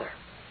our Father.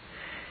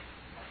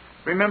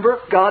 Remember,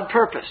 God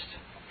purposed.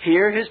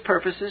 Here His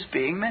purpose is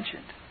being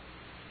mentioned.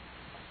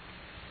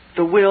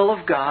 The will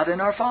of God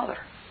and our Father.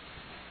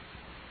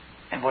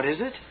 And what is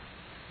it?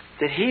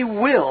 That He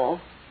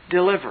will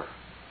deliver.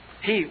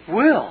 He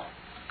will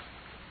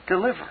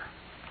deliver.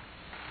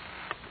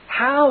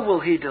 How will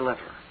He deliver?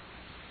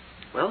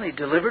 Well, He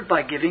delivered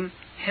by giving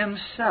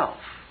Himself.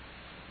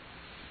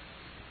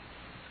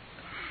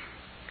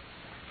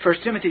 1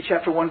 Timothy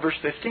chapter 1 verse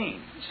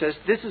 15 says,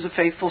 "This is a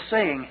faithful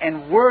saying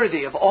and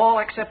worthy of all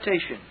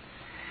acceptation,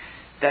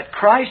 that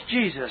Christ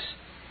Jesus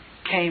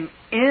came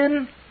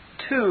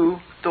into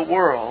the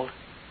world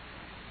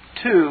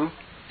to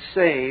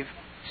save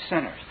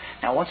sinners."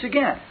 Now once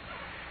again,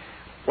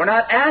 we're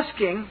not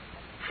asking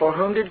for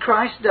whom did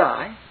Christ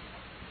die.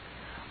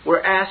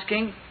 We're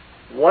asking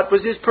what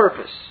was His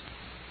purpose.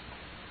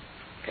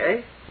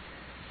 Okay?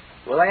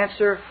 We'll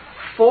answer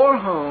for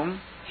whom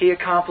He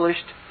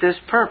accomplished this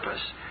purpose.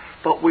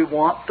 But we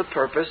want the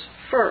purpose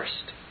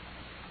first.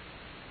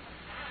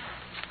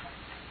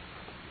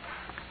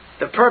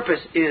 The purpose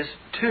is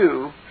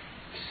to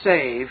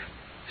save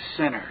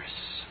sinners.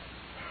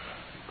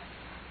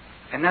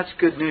 And that's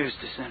good news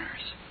to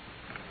sinners.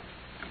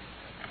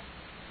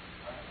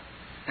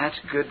 That's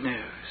good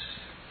news.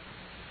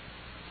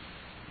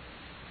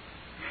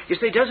 You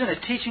say, doesn't a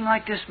teaching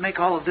like this make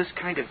all of this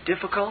kind of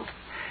difficult?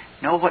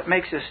 No, what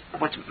makes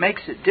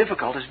it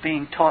difficult is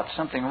being taught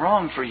something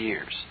wrong for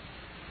years.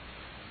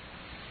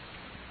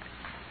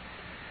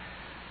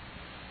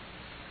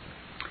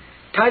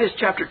 Titus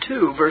chapter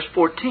 2 verse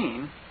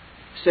 14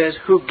 says,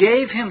 "Who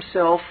gave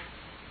Himself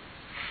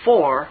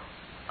for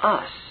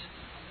us."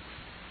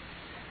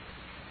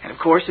 And of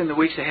course, in the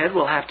weeks ahead,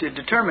 we'll have to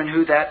determine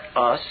who that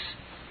us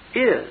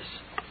is.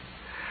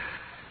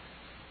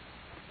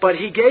 But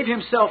He gave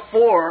Himself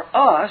for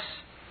us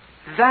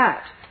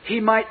that He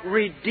might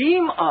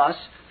redeem us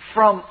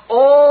from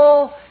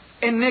all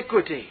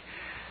iniquity.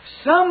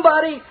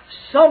 Somebody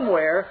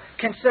somewhere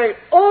can say,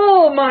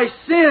 all my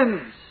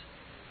sins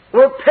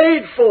were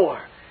paid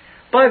for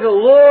by the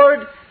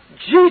Lord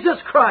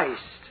Jesus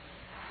Christ.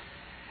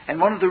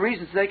 And one of the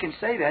reasons they can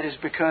say that is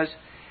because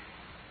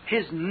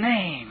His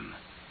name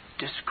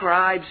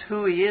describes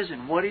who He is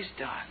and what He's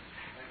done.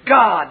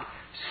 God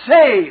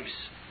saves.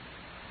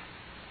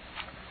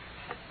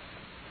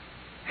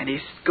 And He's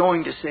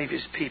going to save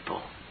His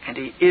people. And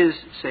He is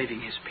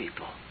saving His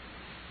people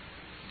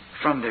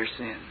from their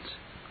sins.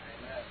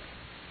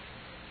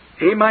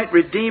 He might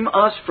redeem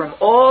us from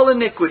all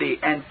iniquity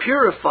and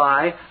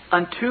purify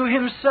unto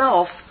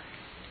Himself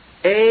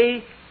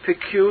a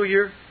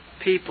peculiar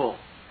people.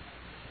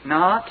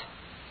 Not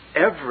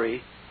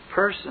every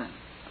person.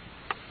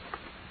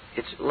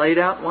 It's laid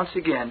out once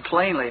again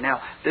plainly.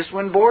 Now, this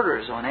one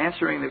borders on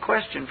answering the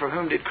question, for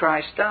whom did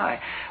Christ die?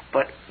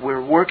 But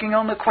we're working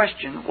on the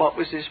question, what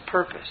was His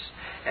purpose?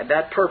 And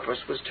that purpose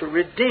was to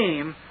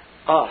redeem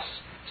us,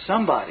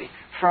 somebody,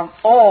 from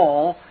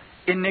all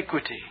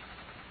iniquity.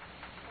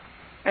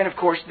 And of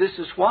course, this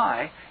is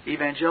why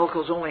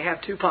evangelicals only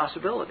have two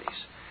possibilities.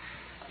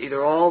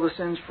 Either all the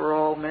sins for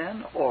all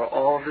men, or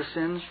all of the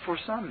sins for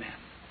some men.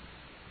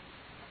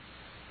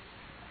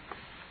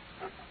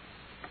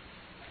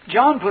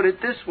 John put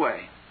it this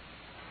way: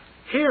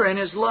 "Herein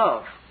is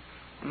love,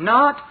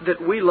 not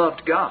that we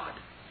loved God,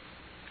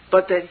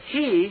 but that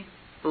He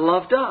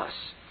loved us,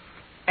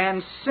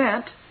 and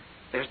sent,"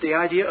 there's the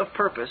idea of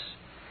purpose,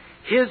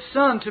 "His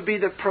Son to be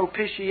the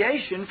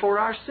propitiation for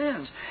our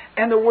sins."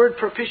 And the word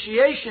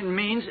propitiation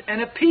means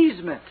an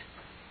appeasement.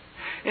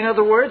 In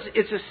other words,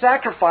 it's a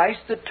sacrifice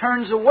that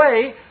turns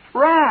away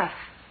wrath.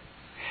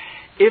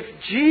 If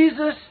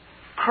Jesus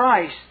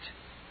Christ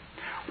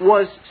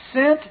was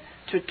sent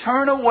to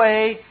turn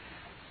away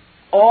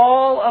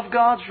all of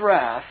God's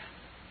wrath,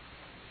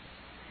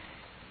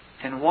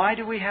 then why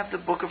do we have the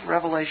book of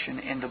Revelation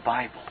in the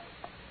Bible?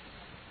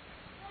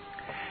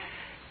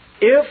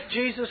 If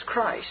Jesus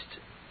Christ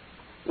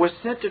was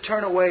sent to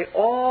turn away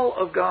all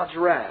of God's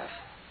wrath,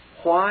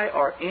 why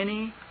are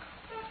any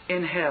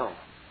in hell?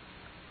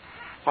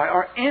 Why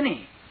are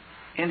any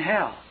in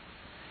hell?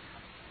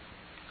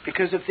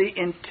 Because if the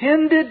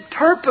intended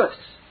purpose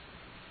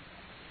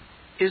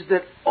is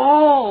that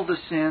all the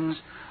sins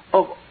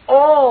of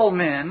all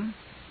men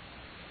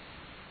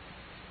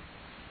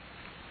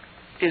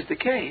is the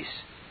case,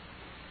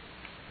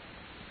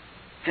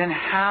 then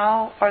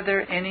how are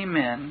there any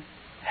men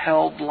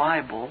held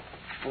liable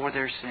for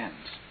their sins?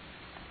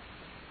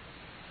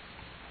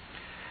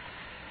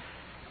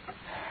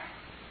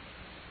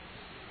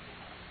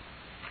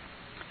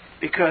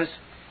 Because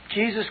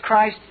Jesus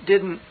Christ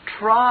didn't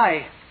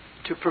try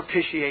to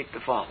propitiate the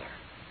Father.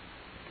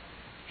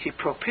 He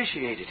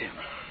propitiated Him.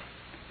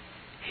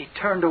 He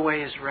turned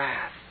away His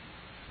wrath.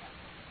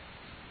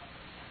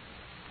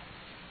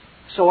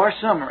 So our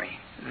summary,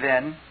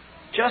 then,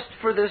 just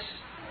for this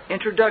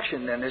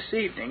introduction then this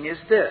evening, is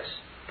this.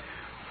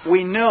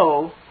 We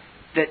know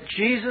that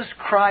Jesus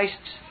Christ's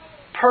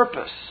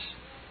purpose,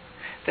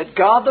 that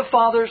God the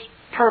Father's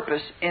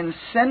purpose in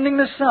sending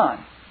the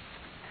Son,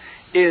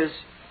 is,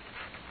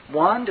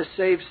 one, to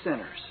save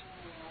sinners.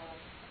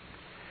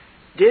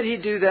 Did He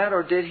do that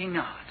or did He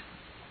not?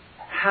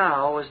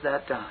 How is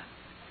that done?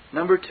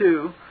 Number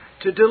two,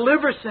 to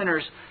deliver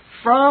sinners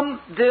from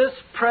this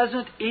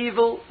present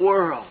evil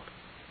world.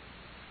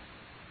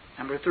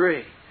 Number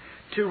three,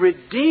 to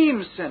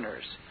redeem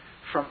sinners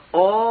from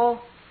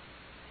all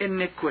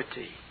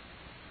iniquity.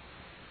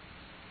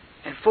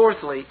 And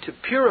fourthly, to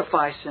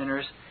purify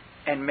sinners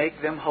and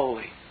make them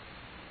holy.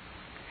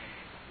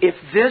 If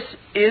this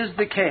is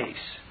the case,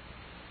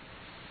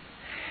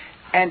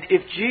 and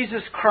if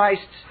Jesus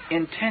Christ's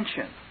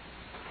intention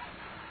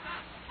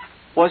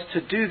was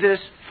to do this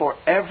for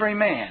every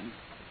man,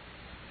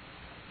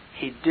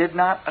 He did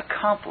not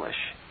accomplish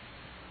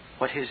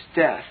what His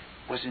death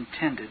was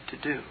intended to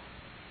do.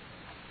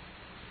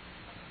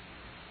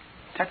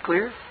 Is that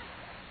clear?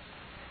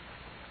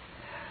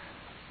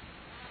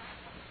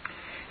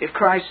 If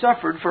Christ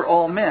suffered for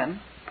all men,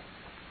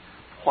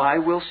 why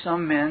will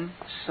some men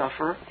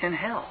suffer in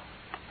hell?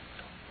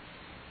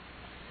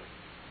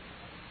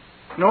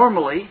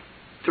 Normally,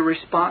 the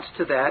response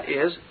to that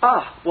is,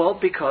 well,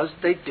 because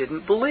they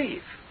didn't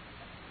believe.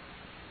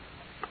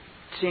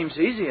 Seems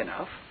easy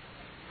enough.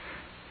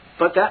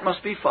 But that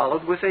must be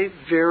followed with a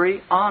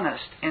very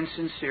honest and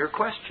sincere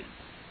question.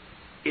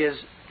 Is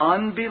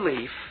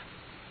unbelief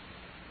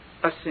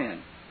a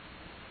sin?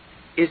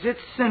 Is it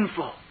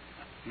sinful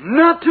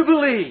not to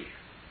believe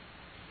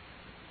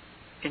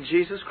in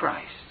Jesus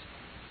Christ?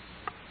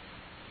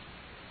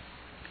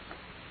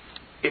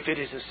 If it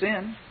is a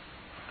sin,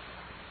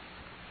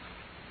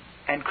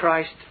 and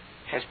Christ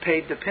has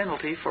paid the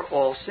penalty for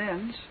all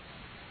sins,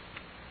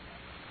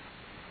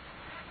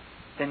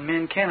 then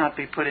men cannot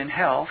be put in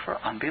hell for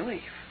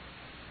unbelief.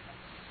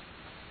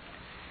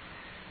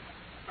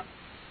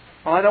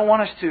 Well, I don't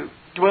want us to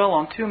dwell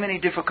on too many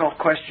difficult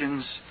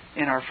questions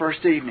in our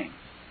first evening.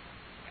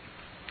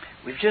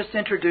 We've just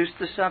introduced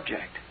the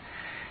subject.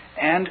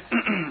 And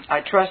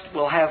I trust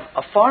we'll have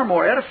a far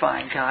more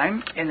edifying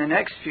time in the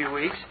next few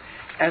weeks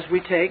as we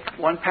take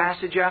one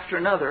passage after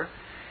another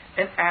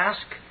and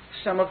ask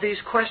some of these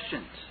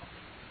questions.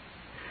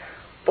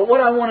 But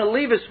what I want to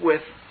leave us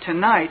with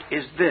tonight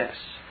is this.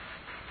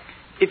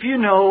 If you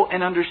know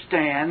and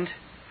understand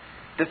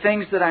the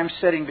things that I'm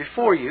setting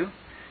before you,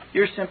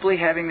 you're simply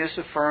having this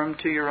affirmed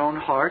to your own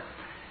heart,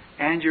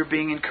 and you're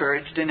being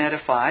encouraged and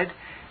edified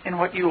in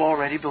what you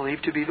already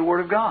believe to be the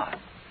Word of God.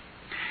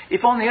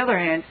 If, on the other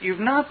hand, you've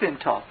not been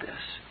taught this,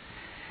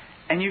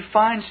 and you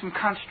find some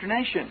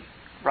consternation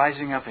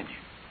rising up in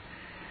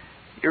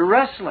you, you're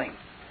wrestling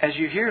as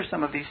you hear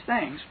some of these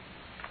things,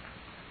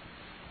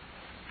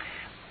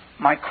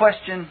 my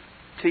question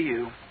to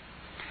you,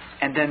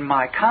 and then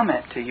my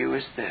comment to you,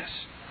 is this.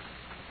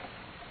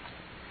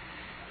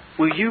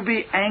 Will you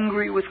be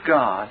angry with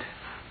God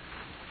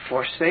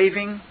for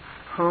saving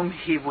whom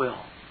He will?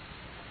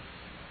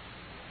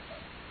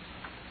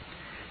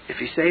 If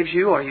He saves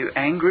you, are you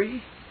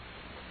angry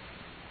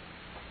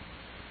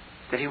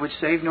that He would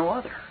save no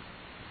other?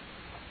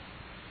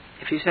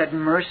 If He's had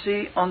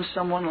mercy on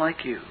someone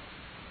like you,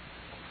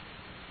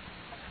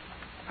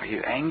 are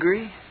you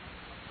angry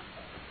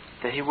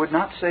that He would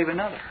not save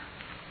another?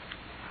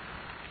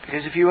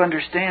 Because if you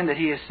understand that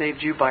He has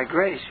saved you by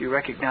grace, you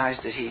recognize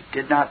that He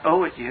did not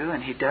owe it you,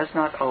 and He does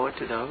not owe it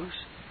to those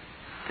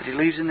that He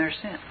leaves in their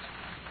sins.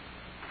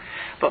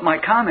 But my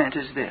comment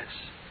is this.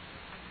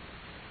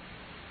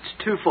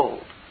 It's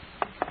twofold.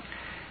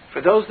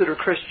 For those that are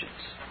Christians,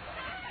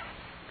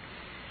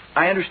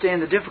 I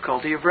understand the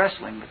difficulty of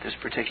wrestling with this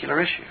particular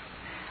issue.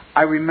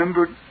 I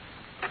remembered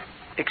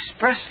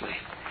expressly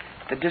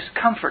the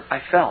discomfort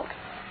I felt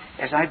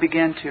as I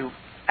began to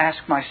ask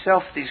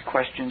myself these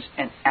questions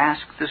and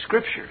ask the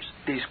Scriptures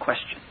these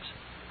questions.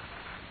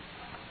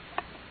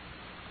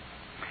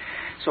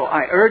 So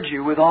I urge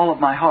you with all of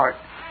my heart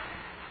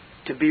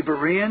to be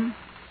Berean,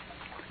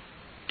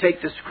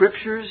 take the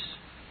Scriptures,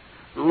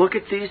 look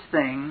at these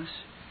things,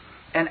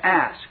 and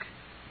ask,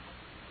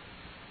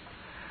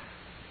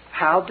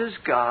 how does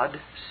God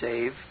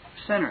save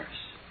sinners?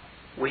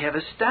 We have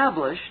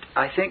established,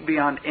 I think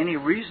beyond any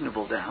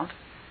reasonable doubt,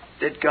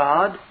 that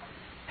God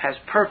has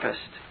purposed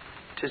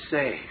to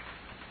save.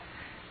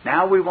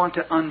 Now we want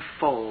to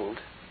unfold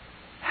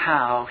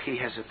how He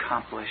has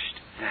accomplished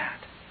that.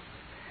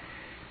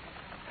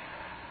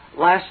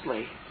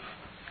 Lastly,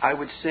 I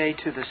would say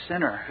to the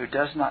sinner who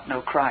does not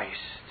know Christ,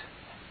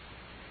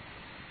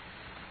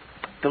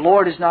 the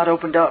Lord has not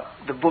opened up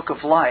the book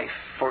of life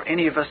for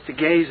any of us to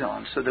gaze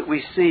on so that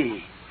we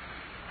see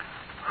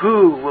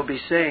who will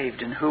be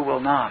saved and who will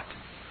not.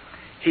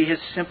 He has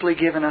simply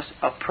given us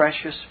a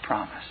precious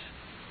promise.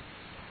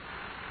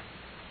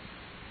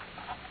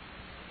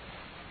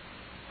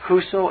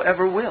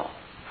 Whosoever will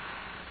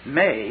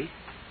may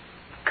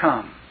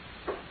come.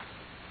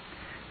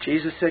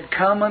 Jesus said,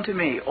 "Come unto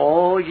me,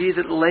 all ye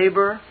that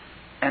labor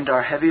and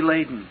are heavy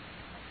laden."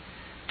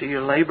 Do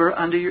you labor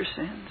under your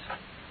sins?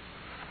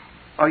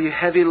 Are you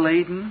heavy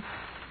laden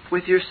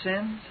with your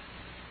sins?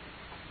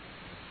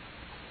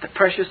 The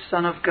precious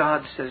Son of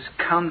God says,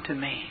 "Come to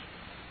me,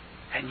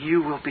 and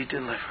you will be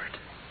delivered."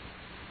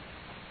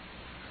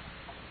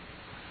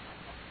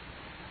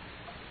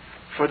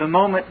 For the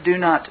moment, do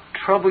not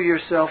trouble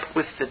yourself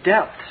with the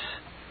depths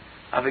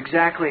of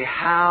exactly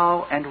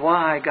how and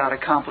why God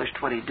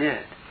accomplished what He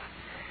did.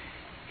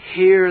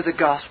 Hear the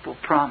gospel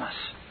promise,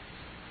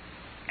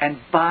 and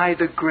by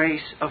the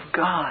grace of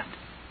God,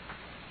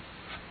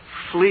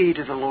 flee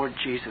to the Lord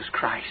Jesus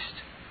Christ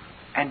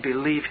and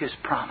believe His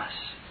promise.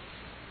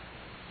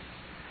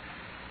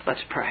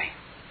 Let's pray.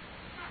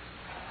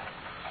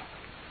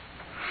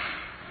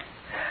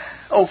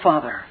 Oh,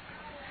 Father,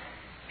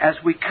 as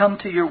we come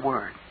to Your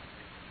Word,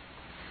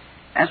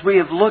 as we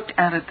have looked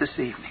at it this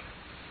evening,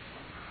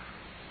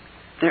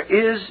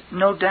 there is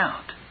no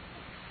doubt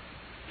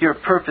Your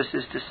purpose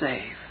is to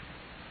save.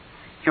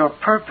 Your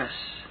purpose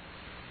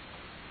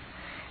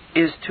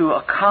is to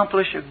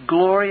accomplish a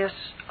glorious,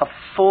 a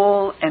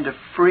full, and a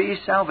free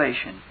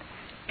salvation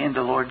in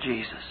the Lord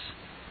Jesus.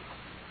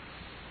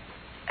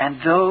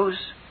 And those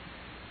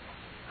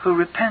who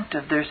repent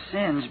of their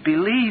sins,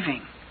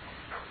 believing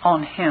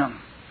on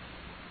Him,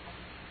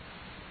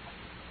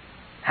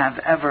 have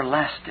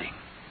everlasting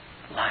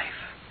life.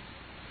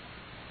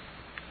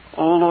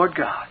 O Lord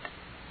God,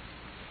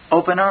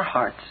 open our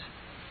hearts,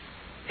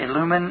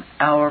 illumine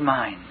our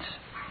minds,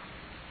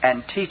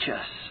 and teach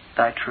us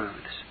Thy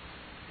truths.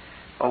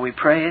 For we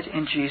pray it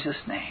in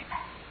Jesus' name.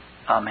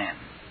 Amen.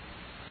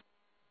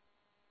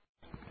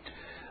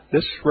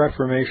 This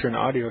Reformation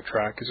audio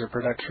track is a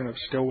production of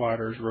Still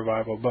Waters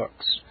Revival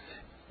Books.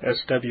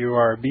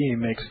 SWRB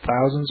makes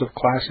thousands of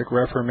classic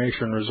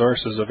Reformation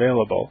resources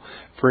available,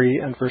 free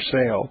and for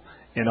sale,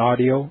 in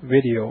audio,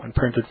 video, and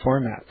printed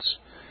formats.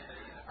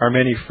 Our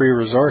many free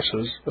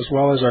resources, as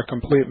well as our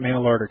complete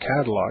mail-order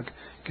catalog,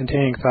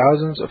 containing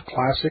thousands of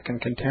classic and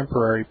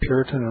contemporary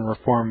Puritan and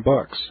Reformed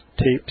books,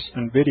 tapes,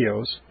 and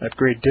videos at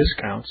great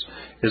discounts,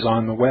 is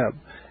on the web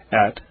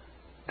at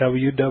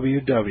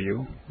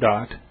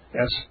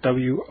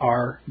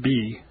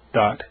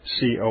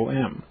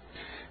www.swrb.com.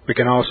 We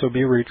can also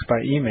be reached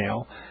by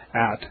email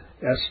at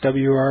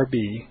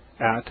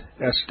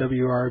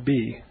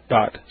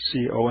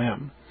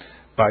swrb@swrb.com,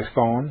 by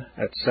phone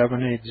at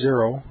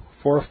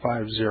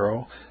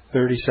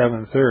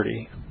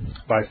 780-450-3730,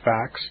 by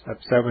fax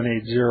at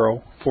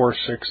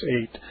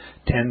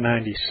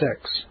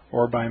 780-468-1096,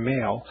 or by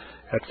mail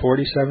at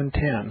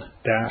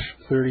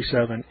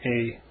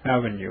 4710-37A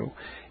Avenue,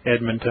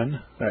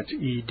 Edmonton, that's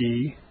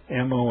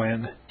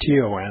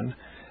Edmonton,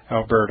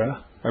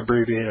 Alberta,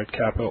 abbreviated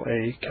capital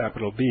A,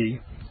 capital B,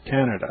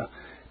 Canada,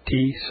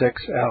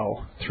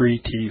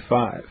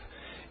 T6L3T5.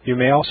 You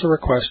may also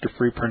request a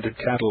free printed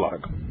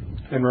catalog.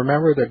 And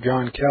remember that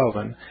John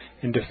Calvin,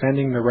 in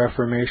defending the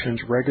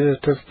Reformation's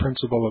regulative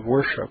principle of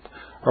worship,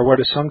 or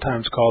what is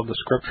sometimes called the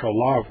scriptural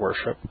law of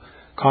worship,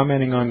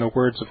 commenting on the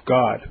words of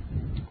God,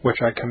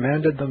 which I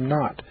commanded them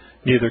not,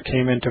 neither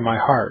came into my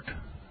heart,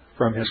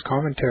 from his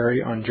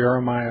commentary on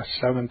Jeremiah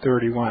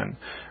 7:31,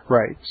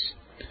 writes,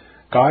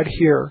 God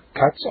here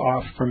cuts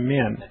off from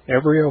men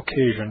every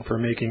occasion for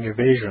making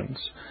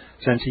evasions,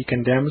 since He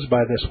condemns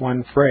by this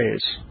one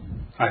phrase,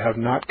 I have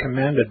not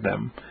commanded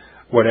them,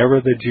 whatever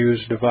the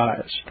Jews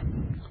devised.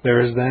 There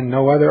is then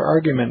no other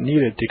argument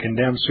needed to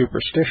condemn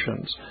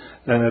superstitions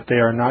than that they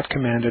are not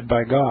commanded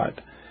by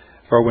God.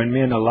 For when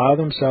men allow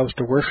themselves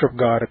to worship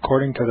God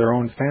according to their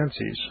own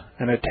fancies,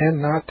 and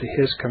attend not to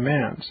His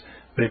commands,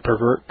 they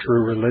pervert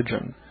true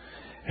religion.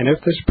 And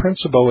if this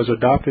principle was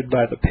adopted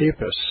by the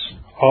Papists,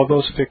 all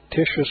those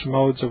fictitious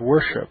modes of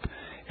worship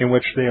in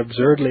which they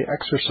absurdly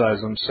exercise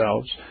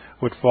themselves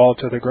would fall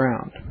to the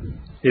ground.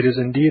 It is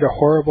indeed a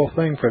horrible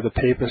thing for the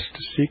Papists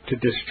to seek to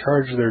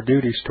discharge their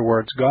duties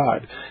towards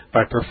God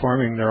by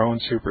performing their own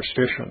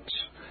superstitions.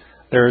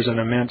 There is an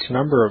immense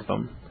number of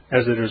them,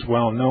 as it is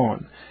well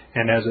known,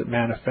 and as it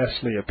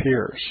manifestly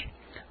appears.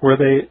 Were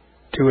they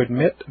to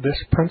admit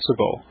this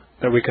principle,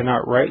 that we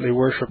cannot rightly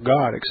worship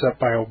God except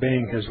by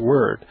obeying His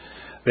word,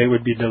 they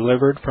would be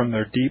delivered from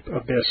their deep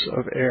abyss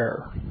of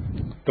error.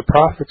 The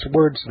prophet's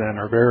words, then,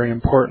 are very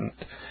important,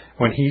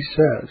 when he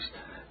says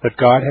that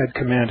God had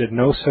commanded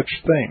no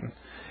such thing,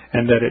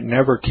 and that it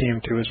never came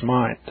to his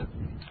mind,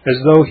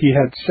 as though he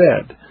had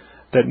said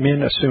that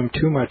men assume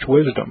too much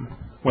wisdom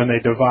when they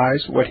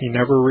devise what He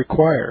never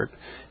required,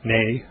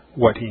 nay,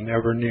 what He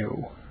never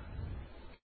knew.